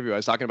another interview. I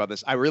was talking about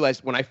this. I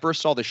realized when I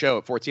first saw the show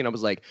at 14, I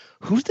was like,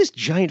 who's this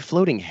giant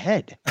floating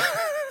head?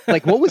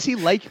 What was he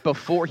like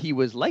before he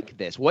was like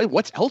this?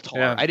 What's Eltar?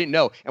 Yeah. I didn't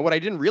know. And what I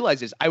didn't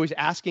realize is I was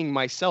asking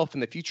myself in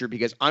the future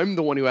because I'm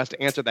the one who has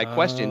to answer that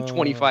question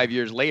 25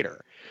 years later.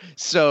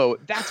 So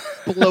that's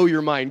blow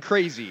your mind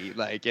crazy.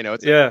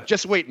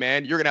 Just wait,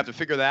 man. You're going to have to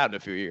figure that out in a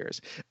few years.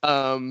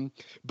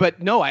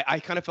 But no, I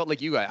kind of felt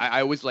like you guys.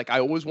 I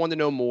always wanted to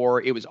know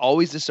more. It was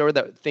always this sort of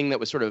that thing that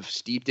was sort of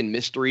steeped in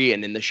mystery.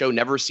 And then the show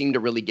never seemed to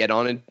really get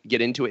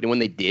into it. And when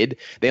they did,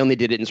 they only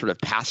did it in sort of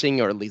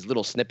passing or these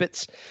little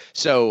snippets.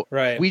 So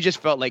we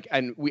just felt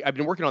I've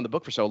been working on the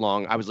book for so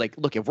long. I was like,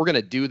 look, if we're going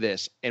to do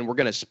this and we're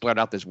going to split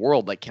out this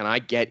world, can I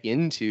get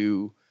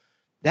into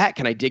that?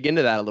 Can I dig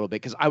into that a little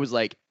bit? Because I was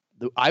like,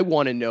 I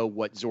want to know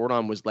what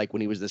Zordon was like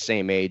when he was the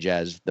same age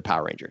as the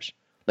Power Rangers.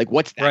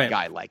 What's that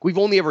guy like? We've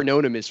only ever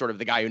known him as sort of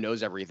the guy who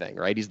knows everything,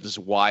 right? He's this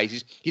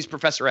wise. He's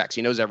Professor X.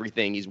 He knows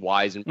everything. He's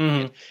wise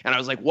and I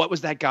was like, what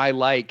was that guy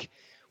like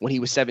when he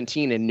was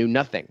 17 and knew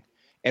nothing?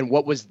 And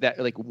what was that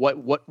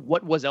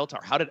what was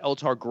Eltar? How did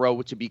Eltar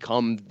grow to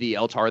become the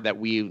Eltar that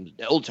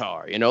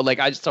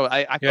I felt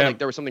like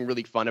there was something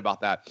really fun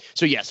about that.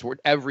 So yes,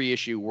 every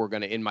issue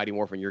in Mighty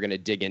Morphin, you're gonna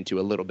dig into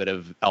a little bit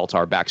of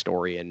Eltar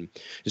backstory and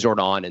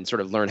Zordon and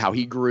sort of learn how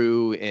he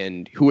grew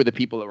and who are the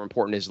people that were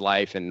important in his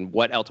life and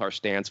what Eltar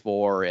stands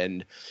for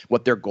and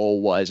what their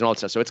goal was and all that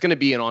stuff. So it's gonna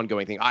be an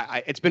ongoing thing.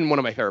 It's been one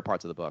of my favorite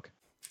parts of the book.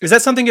 Is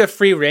that something you have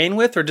free reign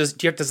with, or does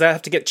that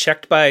have to get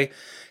checked by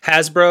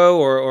Hasbro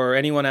or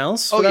anyone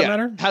else for that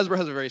matter? Hasbro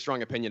has a very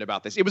strong opinion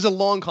about this. It was a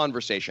long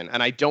conversation,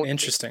 and I don't.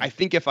 Interesting. I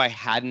think if I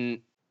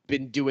hadn't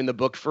been doing the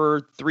book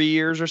for 3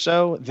 years or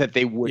so, that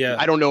they would. Yeah.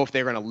 I don't know if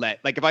they're gonna let,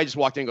 like, if I just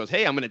walked in and goes,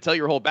 "Hey, I'm gonna tell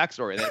your whole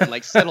backstory," then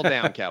like, settle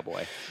down,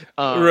 cowboy.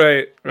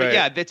 Right. But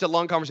yeah, it's a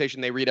long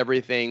conversation. They read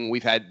everything.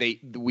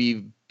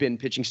 We've been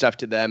pitching stuff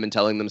to them and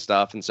telling them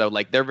stuff, and so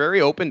like they're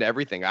very open to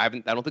everything. I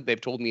don't think they've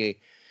told me,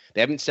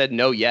 they haven't said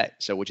no yet,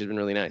 so which has been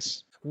really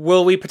nice.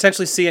 Will we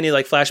potentially see any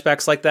like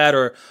flashbacks like that,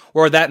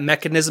 or that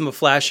mechanism of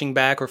flashing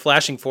back or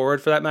flashing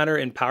forward, for that matter,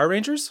 in Power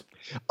Rangers?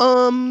 Yeah,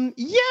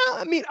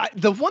 I mean,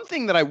 the one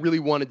thing that I really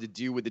wanted to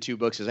do with the two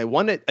books is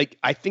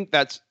I think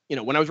that's,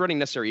 when I was writing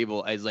Necessary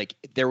Evil, I was like,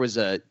 it was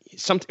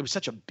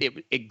such a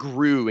bit, it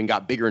grew and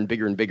got bigger and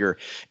bigger and bigger.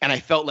 And I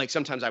felt like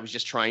sometimes I was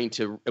just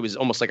it was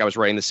almost like I was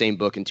writing the same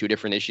book in two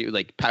different issues.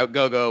 Like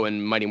Go-Go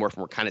and Mighty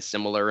Morphin were kind of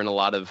similar in a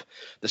lot of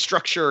the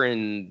structure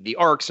and the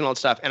arcs and all that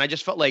stuff. And I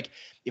just felt like,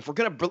 if we're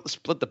going to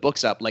split the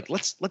books up, like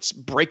let's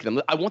break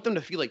them. I want them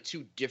to feel like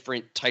two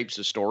different types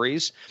of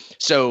stories.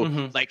 So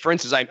like, for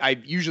instance,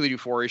 I usually do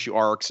 4-issue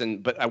arcs,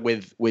 but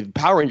with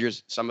Power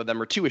Rangers, some of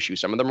them are 2 issues,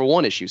 some of them are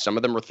 1 issue, some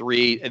of them are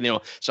 3, and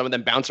some of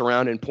them bounce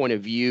around in point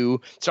of view.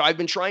 So I've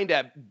been trying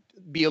to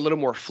be a little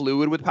more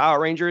fluid with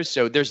Power Rangers.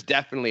 So there's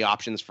definitely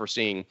options for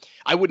seeing.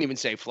 I wouldn't even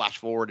say flash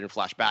forward and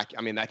flash back.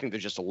 I mean, I think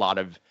there's just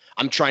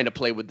I'm trying to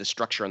play with the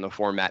structure and the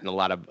format in a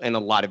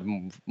lot of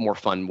more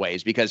fun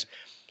ways, because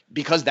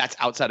that's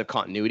outside of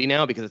continuity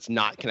now, because it's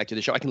not connected to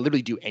the show. I can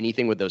literally do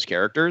anything with those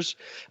characters.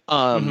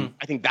 I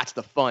think that's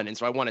the fun. And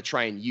so I want to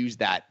try and use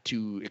that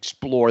to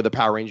explore the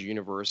Power Ranger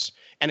universe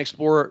and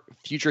explore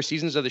future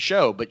seasons of the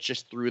show, but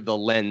just through the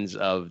lens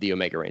of the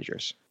Omega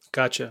Rangers.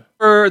 Gotcha.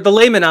 For the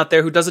layman out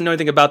there who doesn't know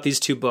anything about these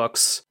two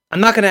books, I'm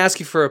not going to ask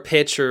you for a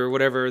pitch or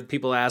whatever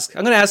people ask.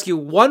 I'm going to ask you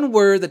one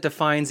word that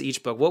defines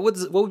each book. What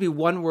would be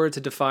one word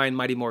to define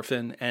Mighty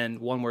Morphin and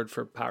one word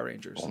for Power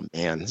Rangers? Oh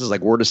man, this is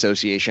like word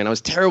association. I was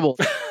terrible.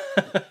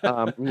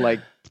 Like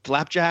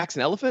flapjacks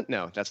and elephant?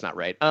 No, that's not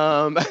right.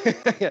 And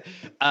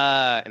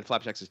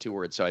flapjacks is 2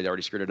 words, so I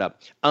already screwed it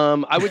up.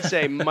 I would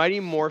say Mighty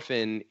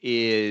Morphin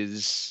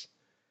is,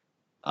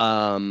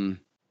 man,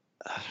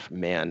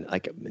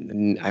 like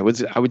I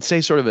would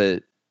say sort of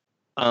a,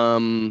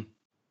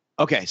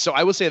 okay, so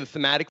I will say that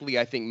thematically,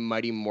 I think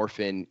Mighty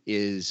Morphin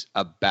is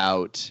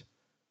about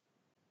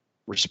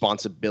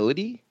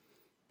responsibility.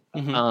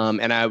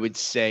 And I would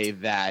say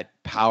that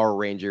Power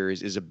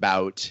Rangers is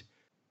about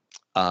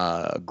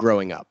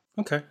growing up.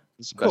 Okay,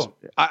 cool.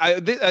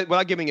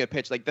 Without giving it a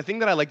pitch, like the thing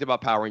that I liked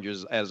about Power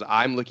Rangers, as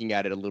I'm looking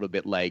at it a little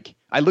bit, like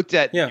I looked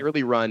at the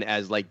early run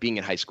as like being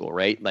in high school,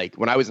 right? Like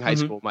when I was in high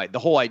school, the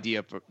whole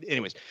idea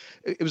it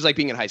was like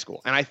being in high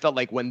school. And I felt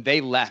like when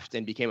they left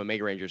and became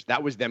Omega Rangers,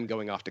 that was them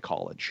going off to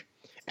college.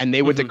 And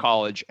they went to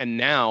college, and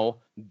now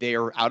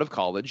they're out of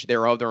college.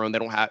 They're of their own. They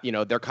don't have,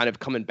 they're kind of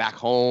coming back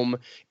home.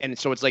 And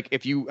so it's like, I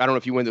don't know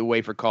if you went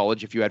away for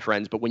college, if you had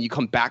friends, but when you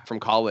come back from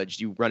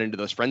college, you run into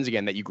those friends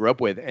again that you grew up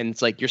with. And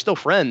it's like, you're still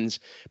friends,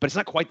 but it's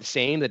not quite the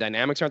same. The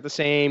dynamics aren't the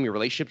same. Your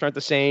relationships aren't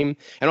the same.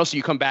 And also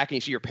you come back and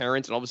you see your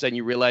parents, and all of a sudden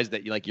you realize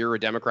that you're a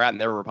Democrat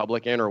and they're a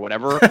Republican or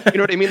whatever. You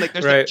know what I mean? Like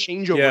there's a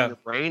changeover in your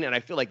brain. And I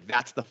feel like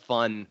that's the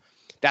fun.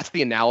 That's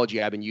the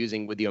analogy I've been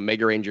using with the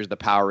Omega Rangers, the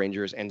Power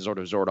Rangers, and Zord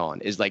of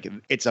Zordon, is like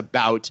it's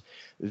about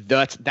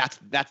that's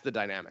the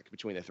dynamic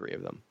between the three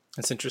of them.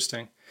 That's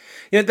interesting.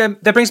 Yeah,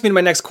 that brings me to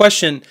my next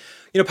question.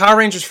 Power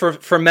Rangers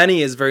for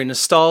many is very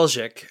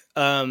nostalgic,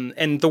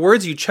 and the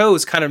words you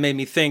chose kind of made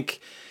me think.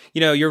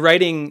 You're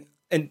writing,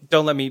 and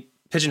don't let me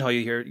pigeonhole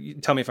you here. You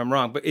tell me if I'm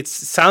wrong, but it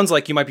sounds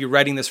like you might be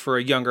writing this for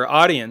a younger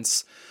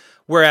audience,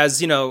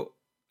 whereas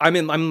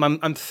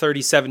I'm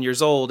 37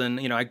 years old,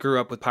 and I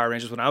grew up with Power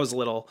Rangers when I was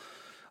little.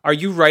 Are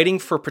you writing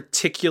for a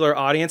particular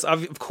audience?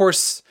 Of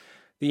course,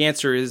 the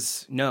answer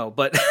is no.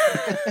 But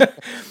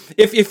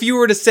if you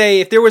were to say,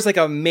 if there was like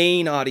a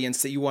main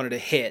audience that you wanted to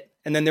hit,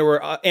 and then there were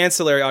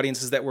ancillary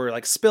audiences that were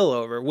like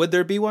spillover, would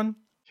there be one?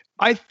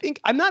 I think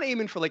I'm not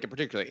aiming for like a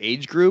particular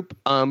age group,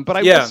 but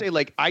I will say,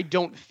 like, I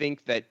don't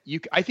think that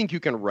I think you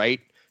can write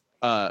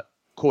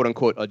quote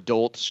unquote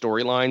adult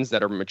storylines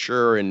that are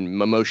mature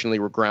and emotionally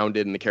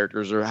grounded, and the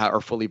characters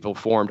are fully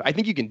formed. I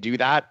think you can do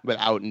that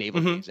without navel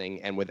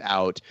gazing and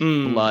without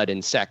blood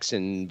and sex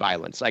and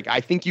violence. Like, I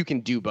think you can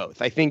do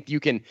both. I think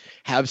you can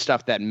have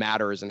stuff that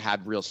matters and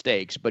have real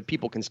stakes, but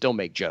people can still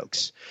make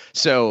jokes.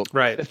 So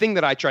the thing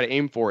that I try to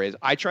aim for is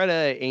the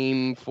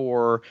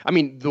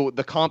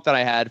comp that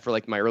I had for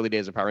like my early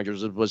days of Power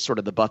Rangers was sort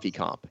of the Buffy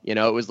comp. It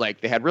was like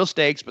they had real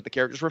stakes, but the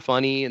characters were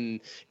funny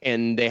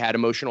and they had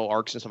emotional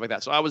arcs and stuff like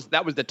that. So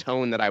that was the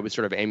tone that I was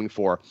sort of aiming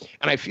for.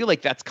 And I feel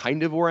like that's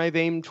kind of where I've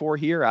aimed for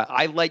here.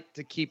 I like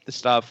to keep the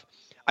stuff.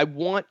 I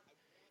want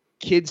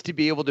kids to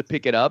be able to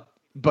pick it up,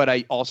 but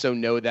I also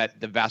know that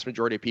the vast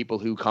majority of people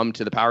who come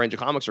to the Power Ranger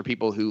comics are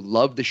people who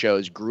love the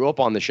shows, grew up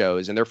on the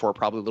shows, and therefore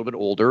probably a little bit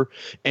older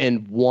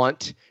and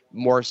want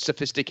more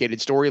sophisticated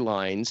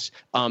storylines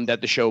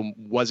that the show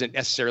wasn't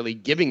necessarily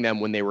giving them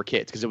when they were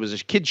kids, because it was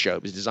a kid's show.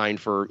 It was designed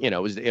for,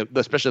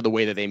 especially the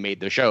way that they made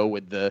the show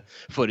with the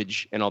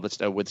footage and all that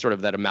stuff, with sort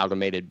of that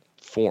amalgamated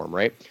form,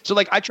 right? So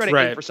like I try to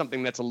aim for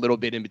something that's a little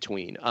bit in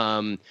between.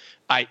 I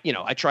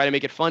try to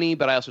make it funny,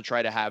 but I also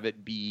try to have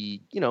it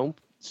be,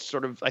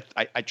 sort of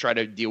I try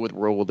to deal with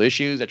real world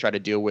issues. I try to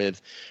deal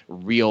with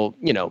real,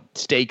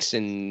 stakes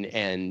and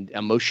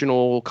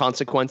emotional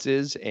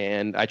consequences,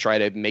 and I try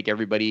to make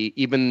everybody,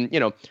 even,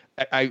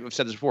 I've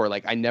said this before,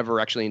 like I never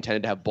actually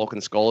intended to have Bulk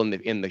and Skull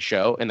in the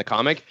show, in the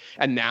comic,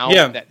 and now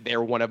that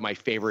they're one of my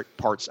favorite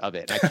parts of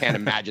it. And I can't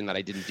imagine that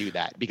I didn't do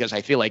that, because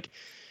I feel like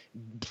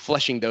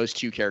fleshing those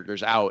two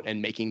characters out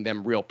and making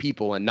them real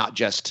people and not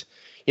just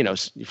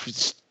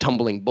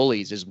tumbling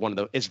bullies is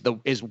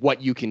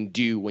what you can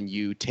do when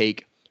you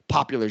take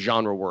popular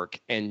genre work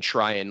and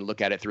try and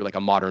look at it through like a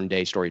modern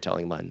day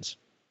storytelling lens.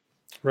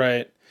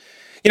 Right.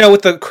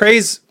 With the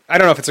craze, I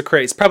don't know if it's a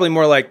craze, probably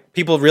more like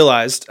people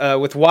realized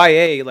with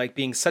YA like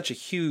being such a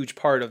huge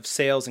part of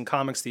sales and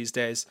comics these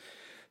days.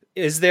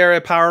 Is there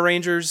a Power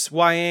Rangers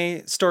YA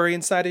story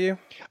inside of you?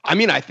 I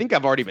mean, I think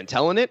I've already been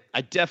telling it.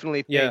 I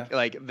definitely think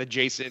like the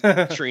Jason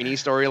Trini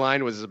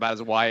storyline was about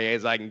as YA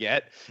as I can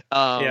get.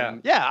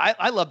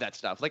 I love that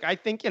stuff. Like, I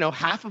think,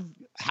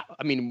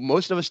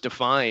 most of us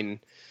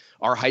define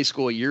our high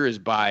school years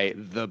by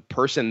the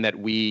person that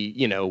we,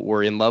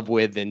 were in love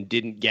with and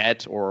didn't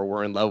get, or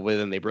were in love with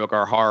and they broke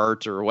our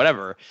heart or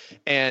whatever.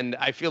 And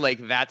I feel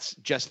like that's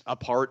just a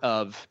part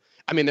of,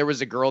 there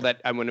was a girl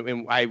that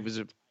when I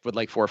was with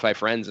like 4 or 5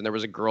 friends, and there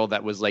was a girl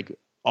that was like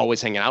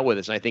always hanging out with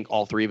us. And I think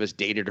all 3 of us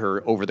dated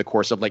her over the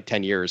course of like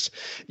 10 years,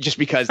 just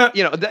because,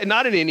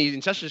 not in any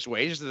incestuous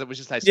way, just that it was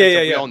just,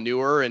 we all knew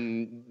her,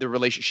 and the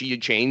relationship, she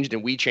had changed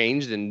and we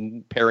changed,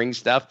 and pairing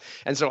stuff.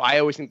 And so I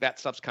always think that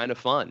stuff's kind of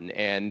fun.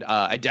 And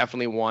I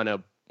definitely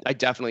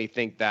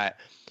think that,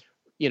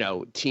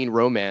 teen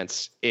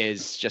romance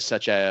is just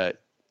such a,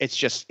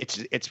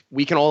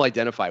 we can all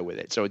identify with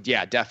it. So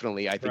yeah,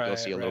 definitely. I think you'll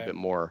see a little bit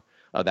more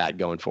of that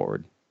going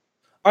forward.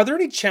 Are there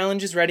any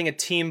challenges writing a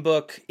team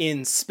book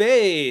in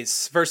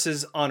space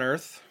versus on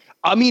Earth?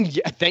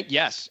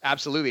 Yes,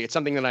 absolutely. It's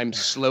something that I'm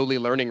slowly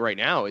learning right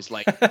now, is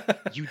like,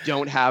 you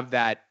don't have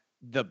that,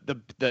 the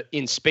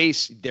in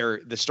space,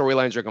 the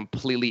storylines are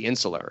completely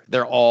insular.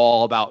 They're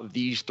all about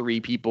these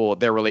 3 people,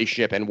 their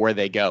relationship, and where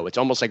they go. It's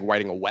almost like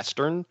writing a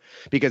Western,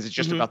 because it's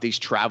just about these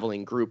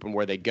traveling group and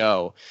where they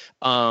go.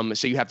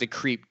 So you have to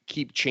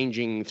keep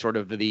changing sort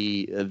of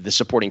the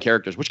supporting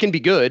characters, which can be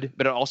good,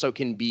 but it also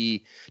can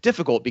be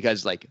difficult,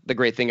 because like the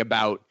great thing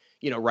about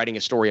writing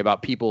a story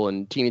about people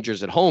and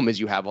teenagers at home is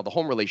you have all the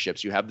home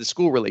relationships, you have the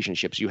school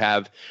relationships, you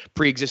have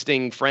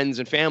pre-existing friends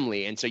and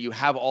family, and so you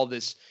have all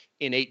this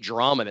innate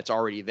drama that's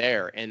already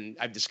there. And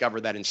I've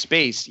discovered that in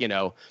space,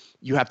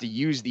 you have to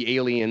use the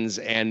aliens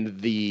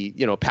and the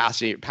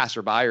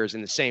passerbyers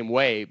in the same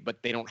way,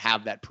 but they don't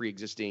have that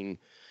pre-existing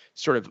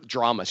sort of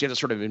drama. So you have to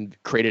sort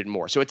of create it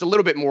more. So it's a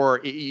little bit more,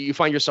 you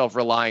find yourself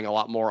relying a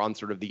lot more on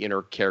sort of the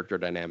inner character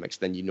dynamics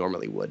than you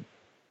normally would.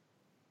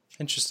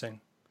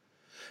 Interesting.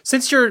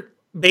 Since you're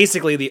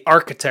basically the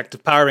architect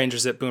of Power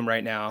Rangers at Boom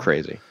right now.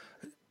 Crazy.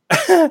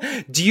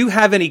 Do you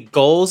have any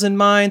goals in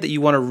mind that you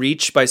want to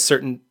reach by a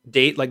certain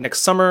date, like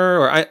next summer?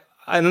 Or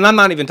and I'm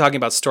not even talking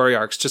about story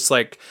arcs, just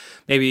like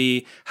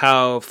maybe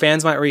how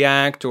fans might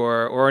react,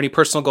 or any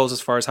personal goals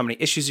as far as how many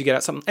issues you get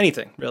out, something,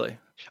 anything really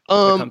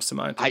that comes to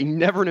mind. I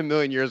never in a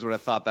million years would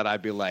have thought that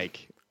I'd be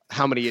like,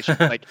 how many issues,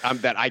 like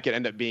that I could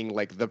end up being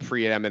like the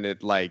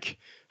preeminent, like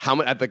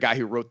the guy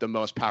who wrote the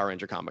most Power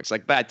Ranger comics.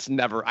 Like that's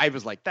never, I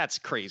was like, that's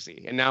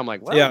crazy. And now I'm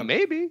like, well,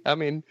 maybe. But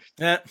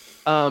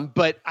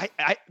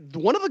I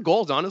one of the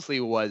goals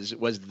honestly was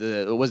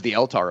the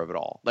Eltar of it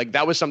all. Like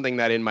that was something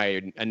that in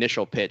my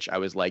initial pitch, I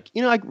was like,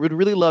 I would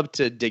really love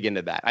to dig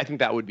into that. I think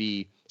that would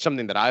be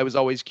something that I was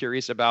always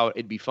curious about.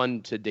 It'd be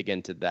fun to dig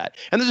into that.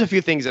 And there's a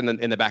few things in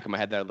the back of my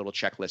head, that little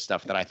checklist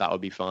stuff that I thought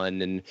would be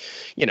fun. And,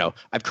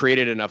 I've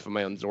created enough of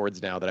my own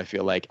Zords now that I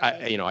feel like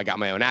I got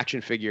my own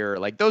action figure.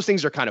 Like those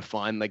things are kind of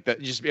fun. Like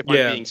just if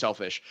I'm being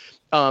selfish.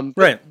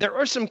 Right. There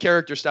are some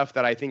character stuff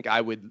that I think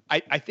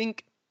I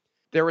think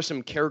there were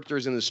some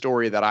characters in the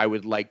story that I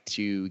would like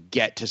to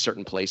get to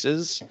certain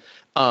places.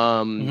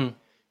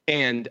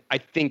 And I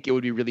think it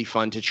would be really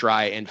fun to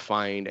try and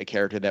find a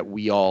character that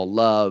we all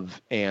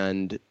love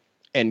and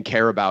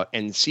care about,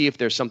 and see if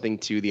there's something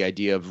to the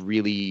idea of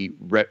really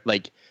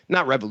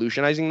not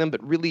revolutionizing them,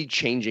 but really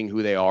changing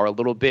who they are a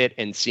little bit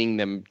and seeing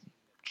them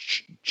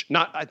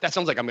that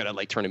sounds like I'm going to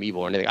like turn them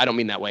evil or anything. I don't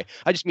mean that way.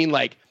 I just mean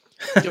like,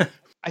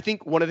 I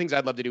think one of the things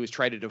I'd love to do is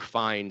try to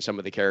define some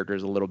of the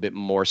characters a little bit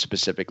more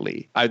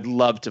specifically. I'd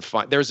love to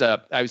find,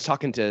 I was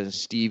talking to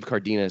Steve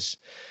Cardenas,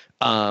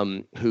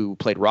 who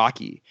played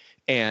Rocky.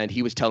 And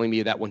he was telling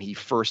me that when he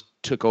first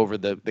took over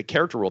the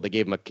character role, they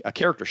gave him a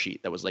character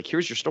sheet that was like,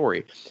 here's your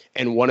story.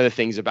 And one of the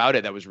things about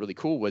it that was really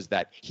cool was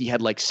that he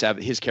had like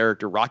his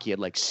character, Rocky, had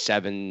like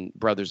 7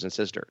 brothers and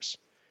sisters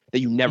that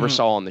you never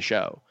saw on the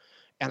show.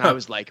 And I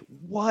was like,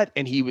 what?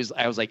 And he was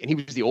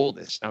the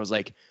oldest. I was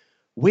like,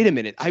 wait a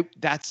minute.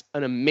 That's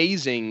an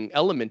amazing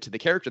element to the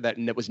character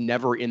that was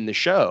never in the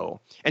show.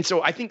 And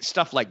so I think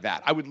stuff like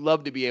that, I would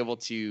love to be able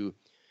to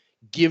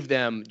give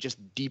them just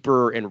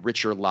deeper and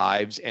richer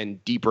lives and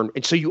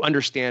so you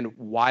understand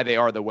why they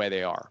are the way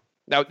they are.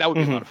 That would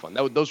be a lot of fun.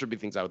 Those would be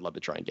things I would love to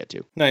try and get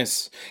to.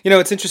 Nice.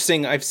 It's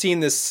interesting. I've seen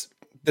this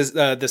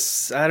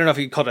this I don't know if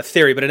you call it a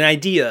theory, but an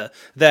idea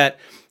that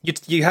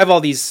you have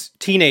all these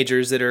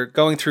teenagers that are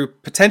going through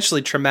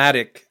potentially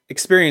traumatic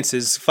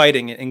experiences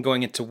fighting and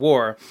going into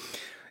war.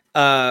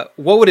 What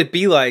would it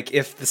be like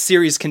if the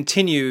series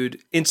continued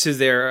into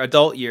their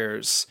adult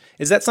years?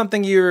 Is that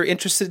something you're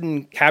interested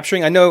in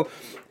capturing? I know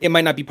it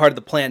might not be part of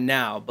the plan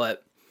now,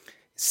 but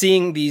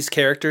seeing these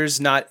characters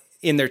not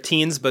in their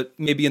teens, but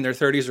maybe in their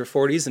 30s or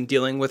 40s and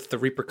dealing with the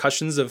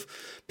repercussions of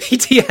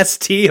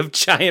PTSD of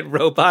giant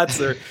robots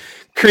or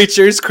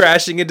creatures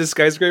crashing into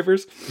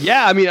skyscrapers.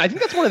 Yeah, I mean, I think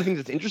that's one of the things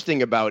that's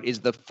interesting about is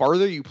the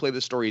farther you play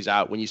the stories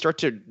out, when you start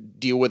to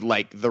deal with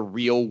like the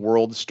real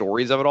world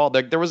stories of it all.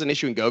 There was an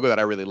issue in Go-Go that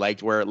I really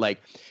liked where like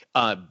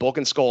Bulk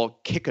and Skull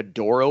kick a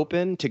door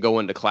open to go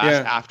into class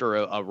after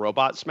a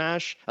robot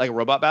smash, like a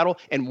robot battle,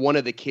 and one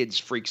of the kids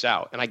freaks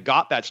out. And I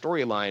got that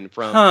storyline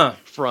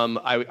from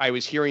I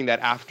was hearing that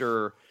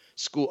after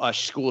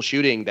school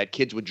shooting that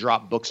kids would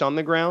drop books on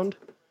the ground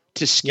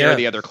to scare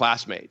the other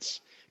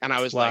classmates. And I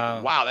was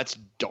like, wow, that's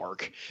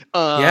dark.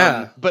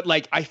 But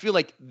like, I feel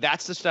like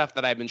that's the stuff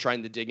that I've been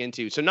trying to dig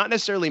into. So not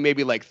necessarily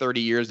maybe like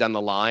 30 years down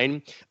the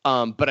line,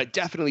 but I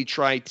definitely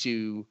try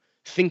to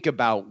think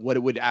about what it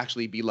would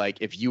actually be like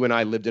if you and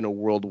I lived in a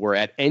world where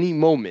at any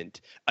moment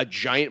a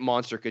giant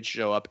monster could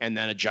show up and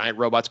then a giant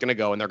robot's going to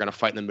go and they're going to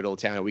fight in the middle of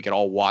town and we could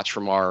all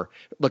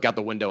look out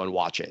the window and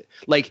watch it.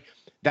 Like,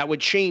 that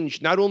would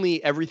change not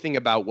only everything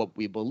about what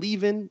we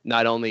believe in,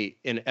 not only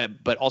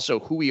but also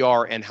who we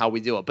are and how we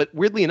deal with it. But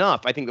weirdly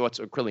enough, I think what's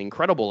really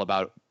incredible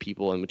about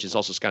people, and which is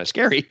also kind of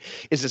scary,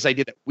 is this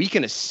idea that we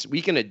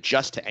can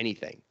adjust to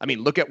anything. I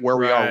mean, look at where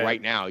we are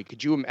right now.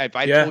 Could you, if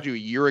I told you a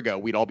year ago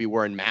we'd all be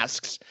wearing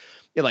masks,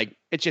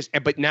 it's just,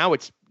 but now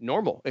it's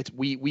normal.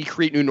 We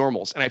create new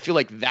normals, and I feel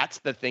like that's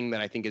the thing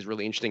that I think is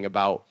really interesting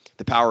about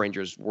the Power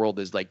Rangers world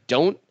is like,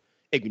 don't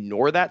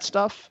ignore that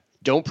stuff.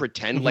 Don't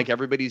pretend like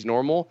everybody's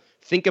normal.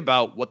 Think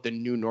about what the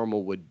new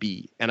normal would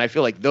be. And I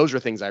feel like those are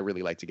things I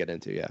really like to get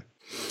into. Yeah.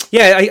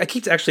 Yeah. I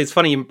keep, actually, it's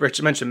funny you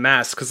mentioned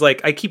masks. Cause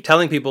like, I keep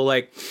telling people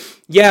like,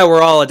 yeah,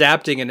 we're all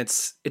adapting and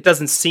it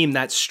doesn't seem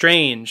that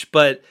strange,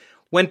 but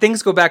when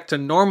things go back to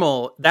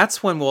normal,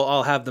 that's when we'll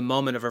all have the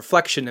moment of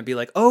reflection and be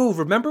like, oh,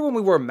 remember when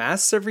we wore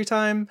masks every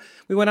time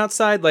we went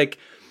outside? Like,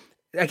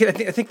 I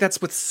think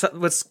that's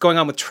what's going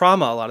on with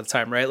trauma a lot of the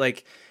time, right?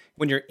 Like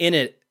when you're in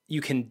it, you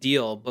can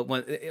deal, but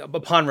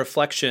upon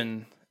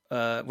reflection,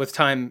 with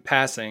time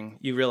passing,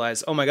 you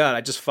realize, oh my God,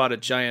 I just fought a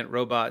giant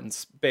robot in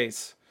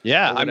space.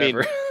 Yeah, I mean,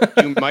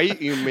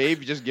 you may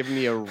be just giving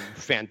me a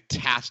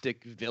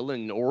fantastic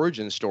villain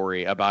origin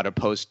story about a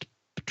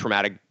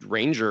post-traumatic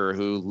ranger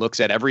who looks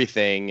at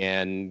everything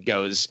and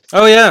goes,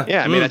 oh yeah.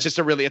 Yeah, I mean, that's just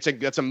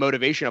that's a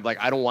motivation of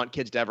like, I don't want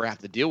kids to ever have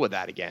to deal with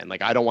that again.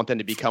 Like, I don't want them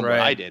to become what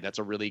I did. That's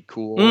a really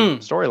cool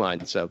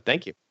storyline. So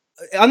thank you.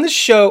 On this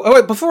show,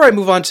 wait, before I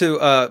move on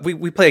to,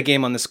 we play a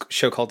game on this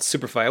show called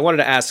Super Fight. I wanted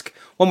to ask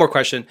one more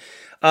question.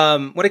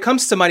 When it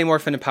comes to Mighty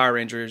Morphin and Power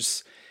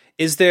Rangers,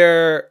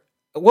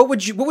 what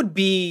would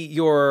be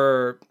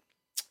your,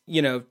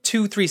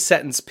 2-3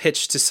 sentence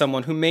pitch to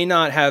someone who may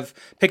not have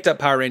picked up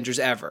Power Rangers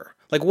ever?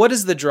 Like, what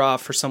is the draw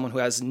for someone who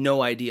has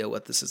no idea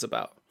what this is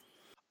about?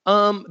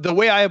 The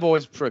way I have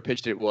always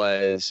pitched it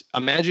was,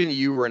 imagine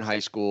you were in high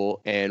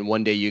school and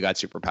one day you got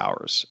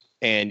superpowers.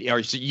 Or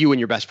you and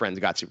your best friends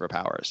got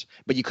superpowers,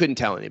 but you couldn't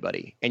tell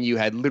anybody. And you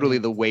had literally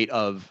the weight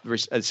of,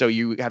 so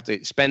you have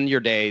to spend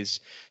your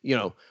days,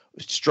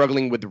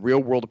 struggling with the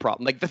real world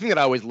problem. Like the thing that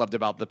I always loved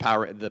about the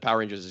Power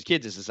Rangers as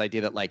kids is this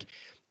idea that like,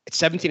 at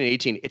 17 and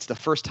 18, it's the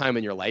first time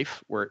in your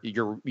life where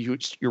your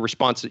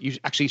response, you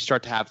actually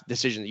start to have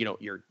decisions.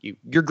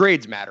 Your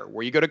grades matter,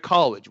 where you go to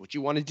college, what you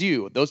want to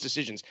do, those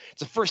decisions. It's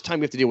the first time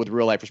you have to deal with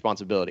real life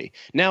responsibility.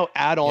 Now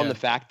add on the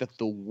fact that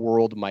the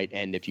world might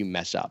end if you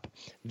mess up.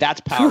 That's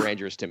Power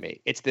Rangers to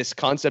me. It's this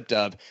concept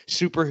of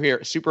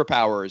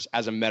superpowers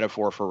as a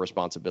metaphor for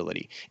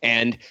responsibility.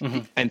 And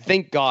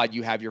thank God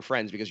you have your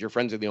friends, because your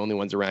friends are the only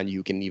ones around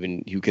you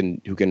who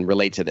can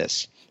relate to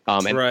this.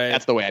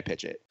 That's the way I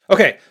pitch it.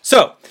 Okay,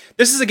 so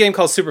this is a game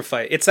called Super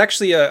Fight. It's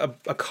actually a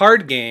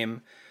card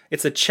game.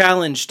 It's a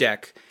challenge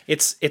deck.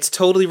 It's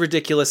totally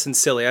ridiculous and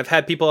silly. I've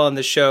had people on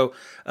this show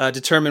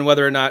determine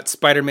whether or not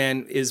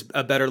Spider-Man is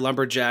a better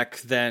lumberjack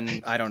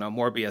than, I don't know,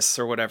 Morbius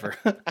or whatever.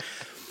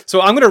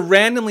 So I'm going to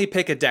randomly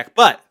pick a deck,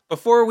 but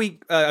before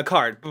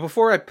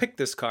I pick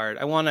this card,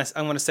 I want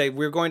to say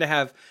we're going to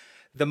have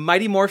the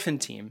Mighty Morphin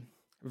team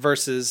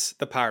versus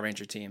the Power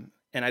Ranger team,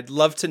 and I'd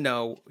love to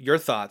know your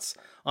thoughts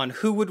on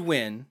who would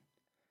win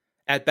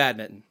at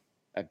badminton.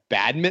 At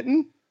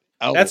badminton?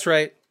 Oh, that's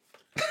right.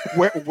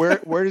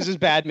 Where does this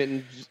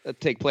badminton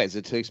take place?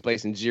 It takes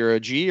place in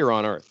 0G or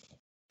on Earth?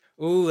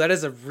 Ooh, that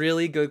is a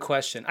really good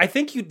question. I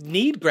think you'd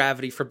need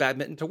gravity for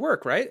badminton to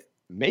work, right?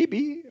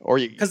 Maybe, or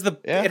because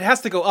it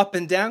has to go up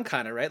and down,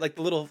 kind of, right? Like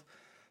the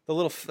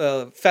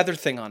feather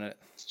thing on it.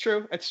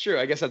 It's true.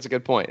 I guess that's a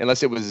good point.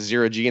 Unless it was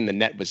 0G and the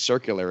net was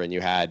circular and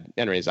you had.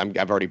 Anyways,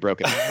 I've already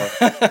broken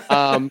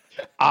it.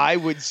 I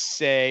would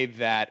say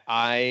that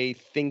I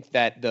think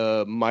that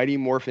the Mighty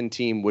Morphin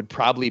team would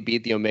probably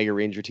beat the Omega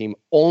Ranger team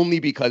only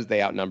because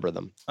they outnumber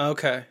them.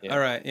 Okay. Yeah. All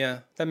right. Yeah,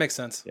 that makes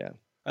sense. Yeah.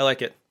 I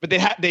like it. But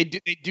they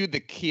do the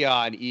Kia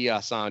and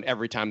Ia sound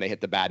every time they hit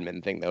the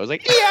badminton thing. Though it was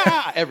like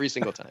yeah every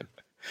single time.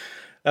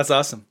 That's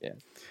awesome. Yeah.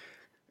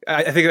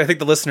 I think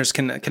the listeners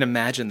can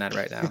imagine that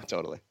right now.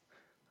 Totally.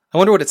 I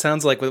wonder what it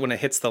sounds like when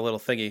it hits the little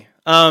thingy.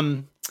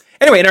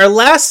 Anyway, in our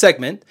last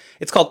segment,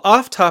 it's called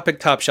Off Topic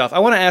Top Shelf. I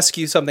want to ask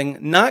you something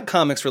not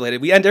comics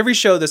related. We end every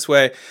show this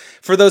way.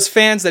 For those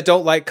fans that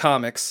don't like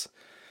comics,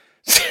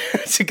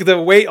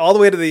 to wait all the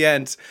way to the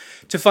end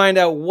to find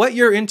out what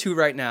you're into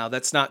right now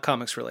that's not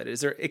comics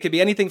related. It could be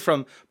anything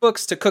from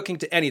books to cooking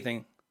to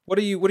anything. What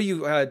are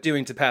you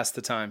doing to pass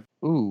the time?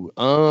 Ooh,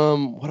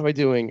 what am I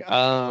doing?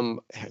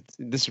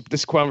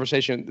 This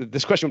question would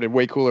have been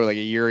way cooler like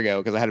a year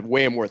ago because I had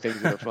way more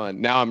things that are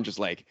fun. Now I'm just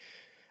like,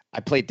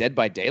 I play Dead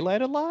by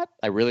Daylight a lot.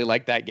 I really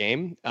like that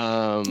game.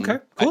 Okay,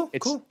 cool,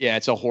 cool. Yeah,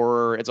 it's a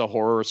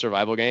horror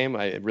survival game.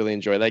 I really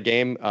enjoy that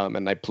game.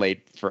 And I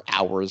played for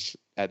hours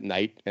at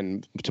night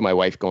and to my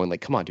wife going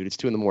like, come on, dude, it's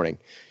 2 a.m.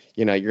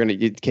 You know,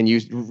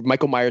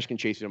 Michael Myers can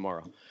chase you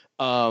tomorrow.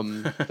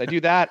 I do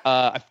that.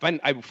 I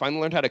finally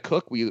learned how to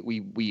cook.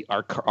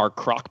 Our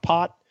crock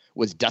pot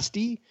was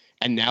dusty,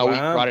 and now we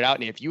brought it out.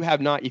 And if you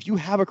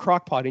have a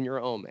crock pot in your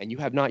home and you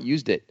have not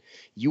used it,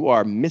 you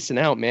are missing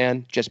out,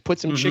 man. Just put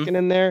some chicken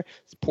in there,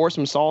 pour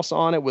some salsa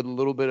on it with a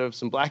little bit of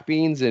some black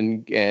beans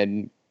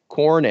and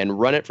corn, and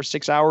run it for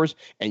 6 hours,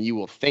 and you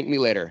will thank me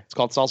later. It's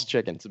called salsa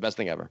chicken. It's the best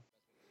thing ever.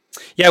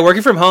 Yeah,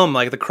 working from home,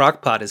 like the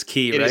crock pot is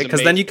key, right?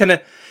 Because then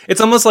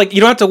it's almost like you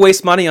don't have to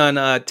waste money on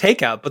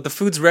takeout, but the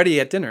food's ready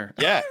at dinner.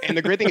 Yeah, and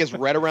the great thing is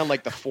right around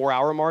like the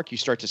 4-hour mark, you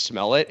start to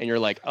smell it and you're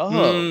like,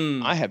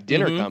 oh, I have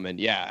dinner coming.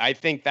 Yeah, I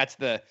think that's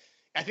the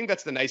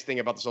nice thing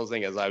about this whole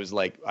thing is I was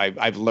like,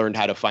 I've learned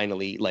how to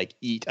finally like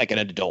eat like an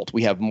adult.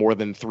 We have more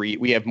than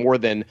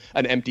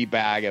an empty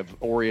bag of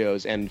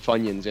Oreos and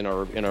Funyuns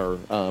in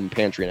our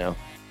pantry now.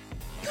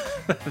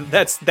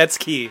 That's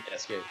key.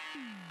 That's key.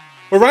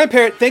 Well, Ryan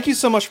Parrott, thank you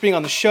so much for being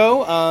on the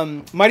show.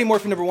 Mighty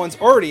Morphin #1's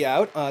already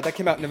out. That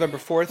came out November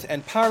 4th,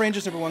 and Power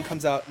Rangers #1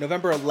 comes out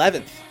November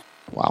 11th.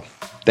 Wow.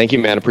 Thank you,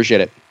 man.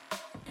 Appreciate it.